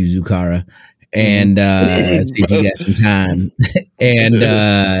holla at you, Zukara, and see if you got some time. And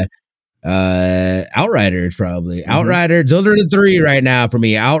Outriders, probably. Outriders. Those are the three right now for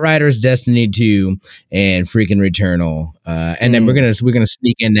me. Outriders, Destiny 2, and freaking Returnal. And then we're gonna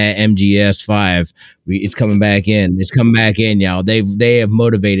sneak in that MGS 5. It's coming back in. It's coming back in, y'all. They have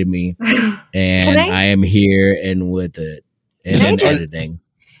motivated me, and I am here and with it and editing.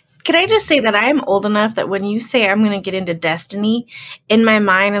 Can I just say that I am old enough that when you say I'm going to get into Destiny, in my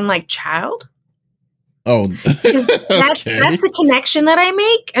mind I'm like, child? Oh, because that's the connection that I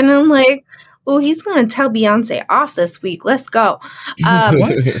make, and I'm like, oh, he's going to tell Beyonce off this week. Let's go. I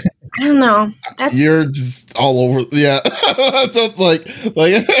don't know. You're just all over. Yeah, just like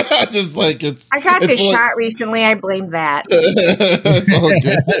just like it's. I got this shot recently. I blame that. It's all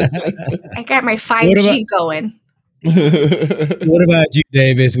good. I got my 5G going. What about you,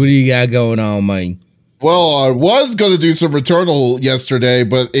 Davis? What do you got going on, man? Well, I was going to do some Returnal yesterday,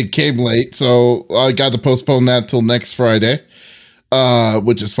 but it came late, so I got to postpone that till next Friday,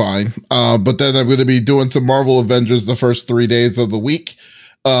 which is fine. But then I'm going to be doing some Marvel Avengers the first 3 days of the week.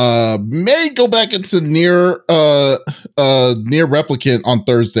 May go back into Near Replicant on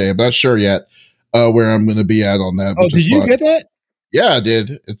Thursday. I'm not sure yet where I'm going to be at on that. Oh, did you get that? Yeah, I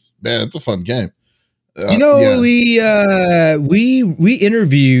did. It's a fun game. We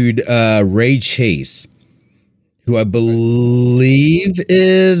interviewed Ray Chase, who I believe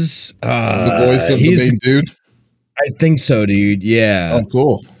is the voice of the main dude. I think so, dude. Yeah. Oh,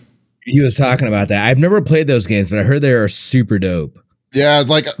 cool. He was talking about that. I've never played those games, but I heard they are super dope. Yeah,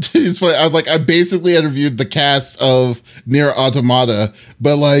 like it's funny. I basically interviewed the cast of Nier Automata,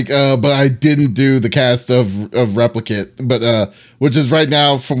 but I didn't do the cast of Replicant, but which is right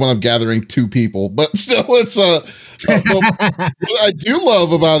now, from what I'm gathering, 2 people. But still, it's what I do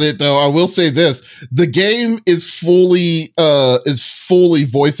love about it, though, I will say this: the game is fully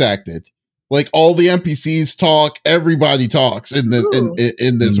voice acted. Like, all the NPCs talk, everybody talks in this,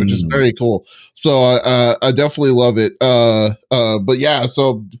 in this, which is very cool. So I definitely love it. But yeah,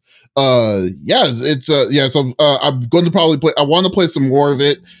 so it's So I'm going to probably play. I want to play some more of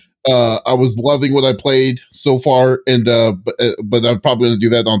it. I was loving what I played so far, and but I'm probably going to do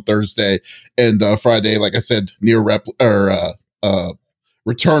that on Thursday and Friday. Like I said,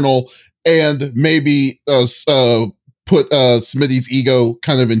 Returnal, and maybe put Smitty's ego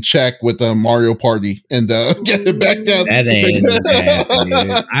kind of in check with Mario Party and get it back down. That ain't bad,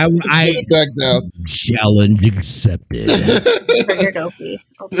 I back down. Challenge accepted.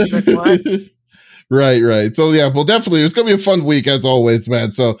 Right. So yeah, well, definitely, it's gonna be a fun week as always,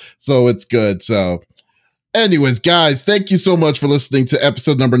 man. So it's good. So. Anyways, guys, thank you so much for listening to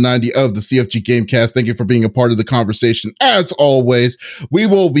episode number 90 of the CFG GameCast. Thank you for being a part of the conversation. As always, we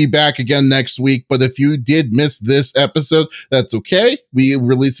will be back again next week. But if you did miss this episode, that's okay. We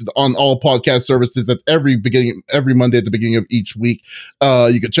release it on all podcast services at every Monday at the beginning of each week.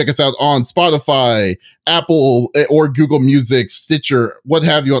 You can check us out on Spotify, Apple or Google Music, Stitcher, what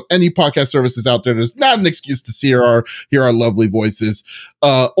have you, on any podcast services out there. There's not an excuse to hear our lovely voices.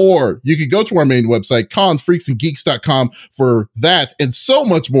 Or you can go to our main website, confreaksandgeeks.com, for that and so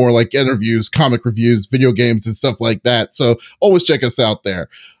much more, like interviews, comic reviews, video games, and stuff like that. So always check us out there.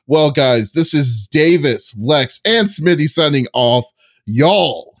 Well, guys, this is Davis, Lex, and Smitty signing off.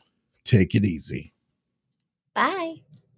 Y'all take it easy. Bye.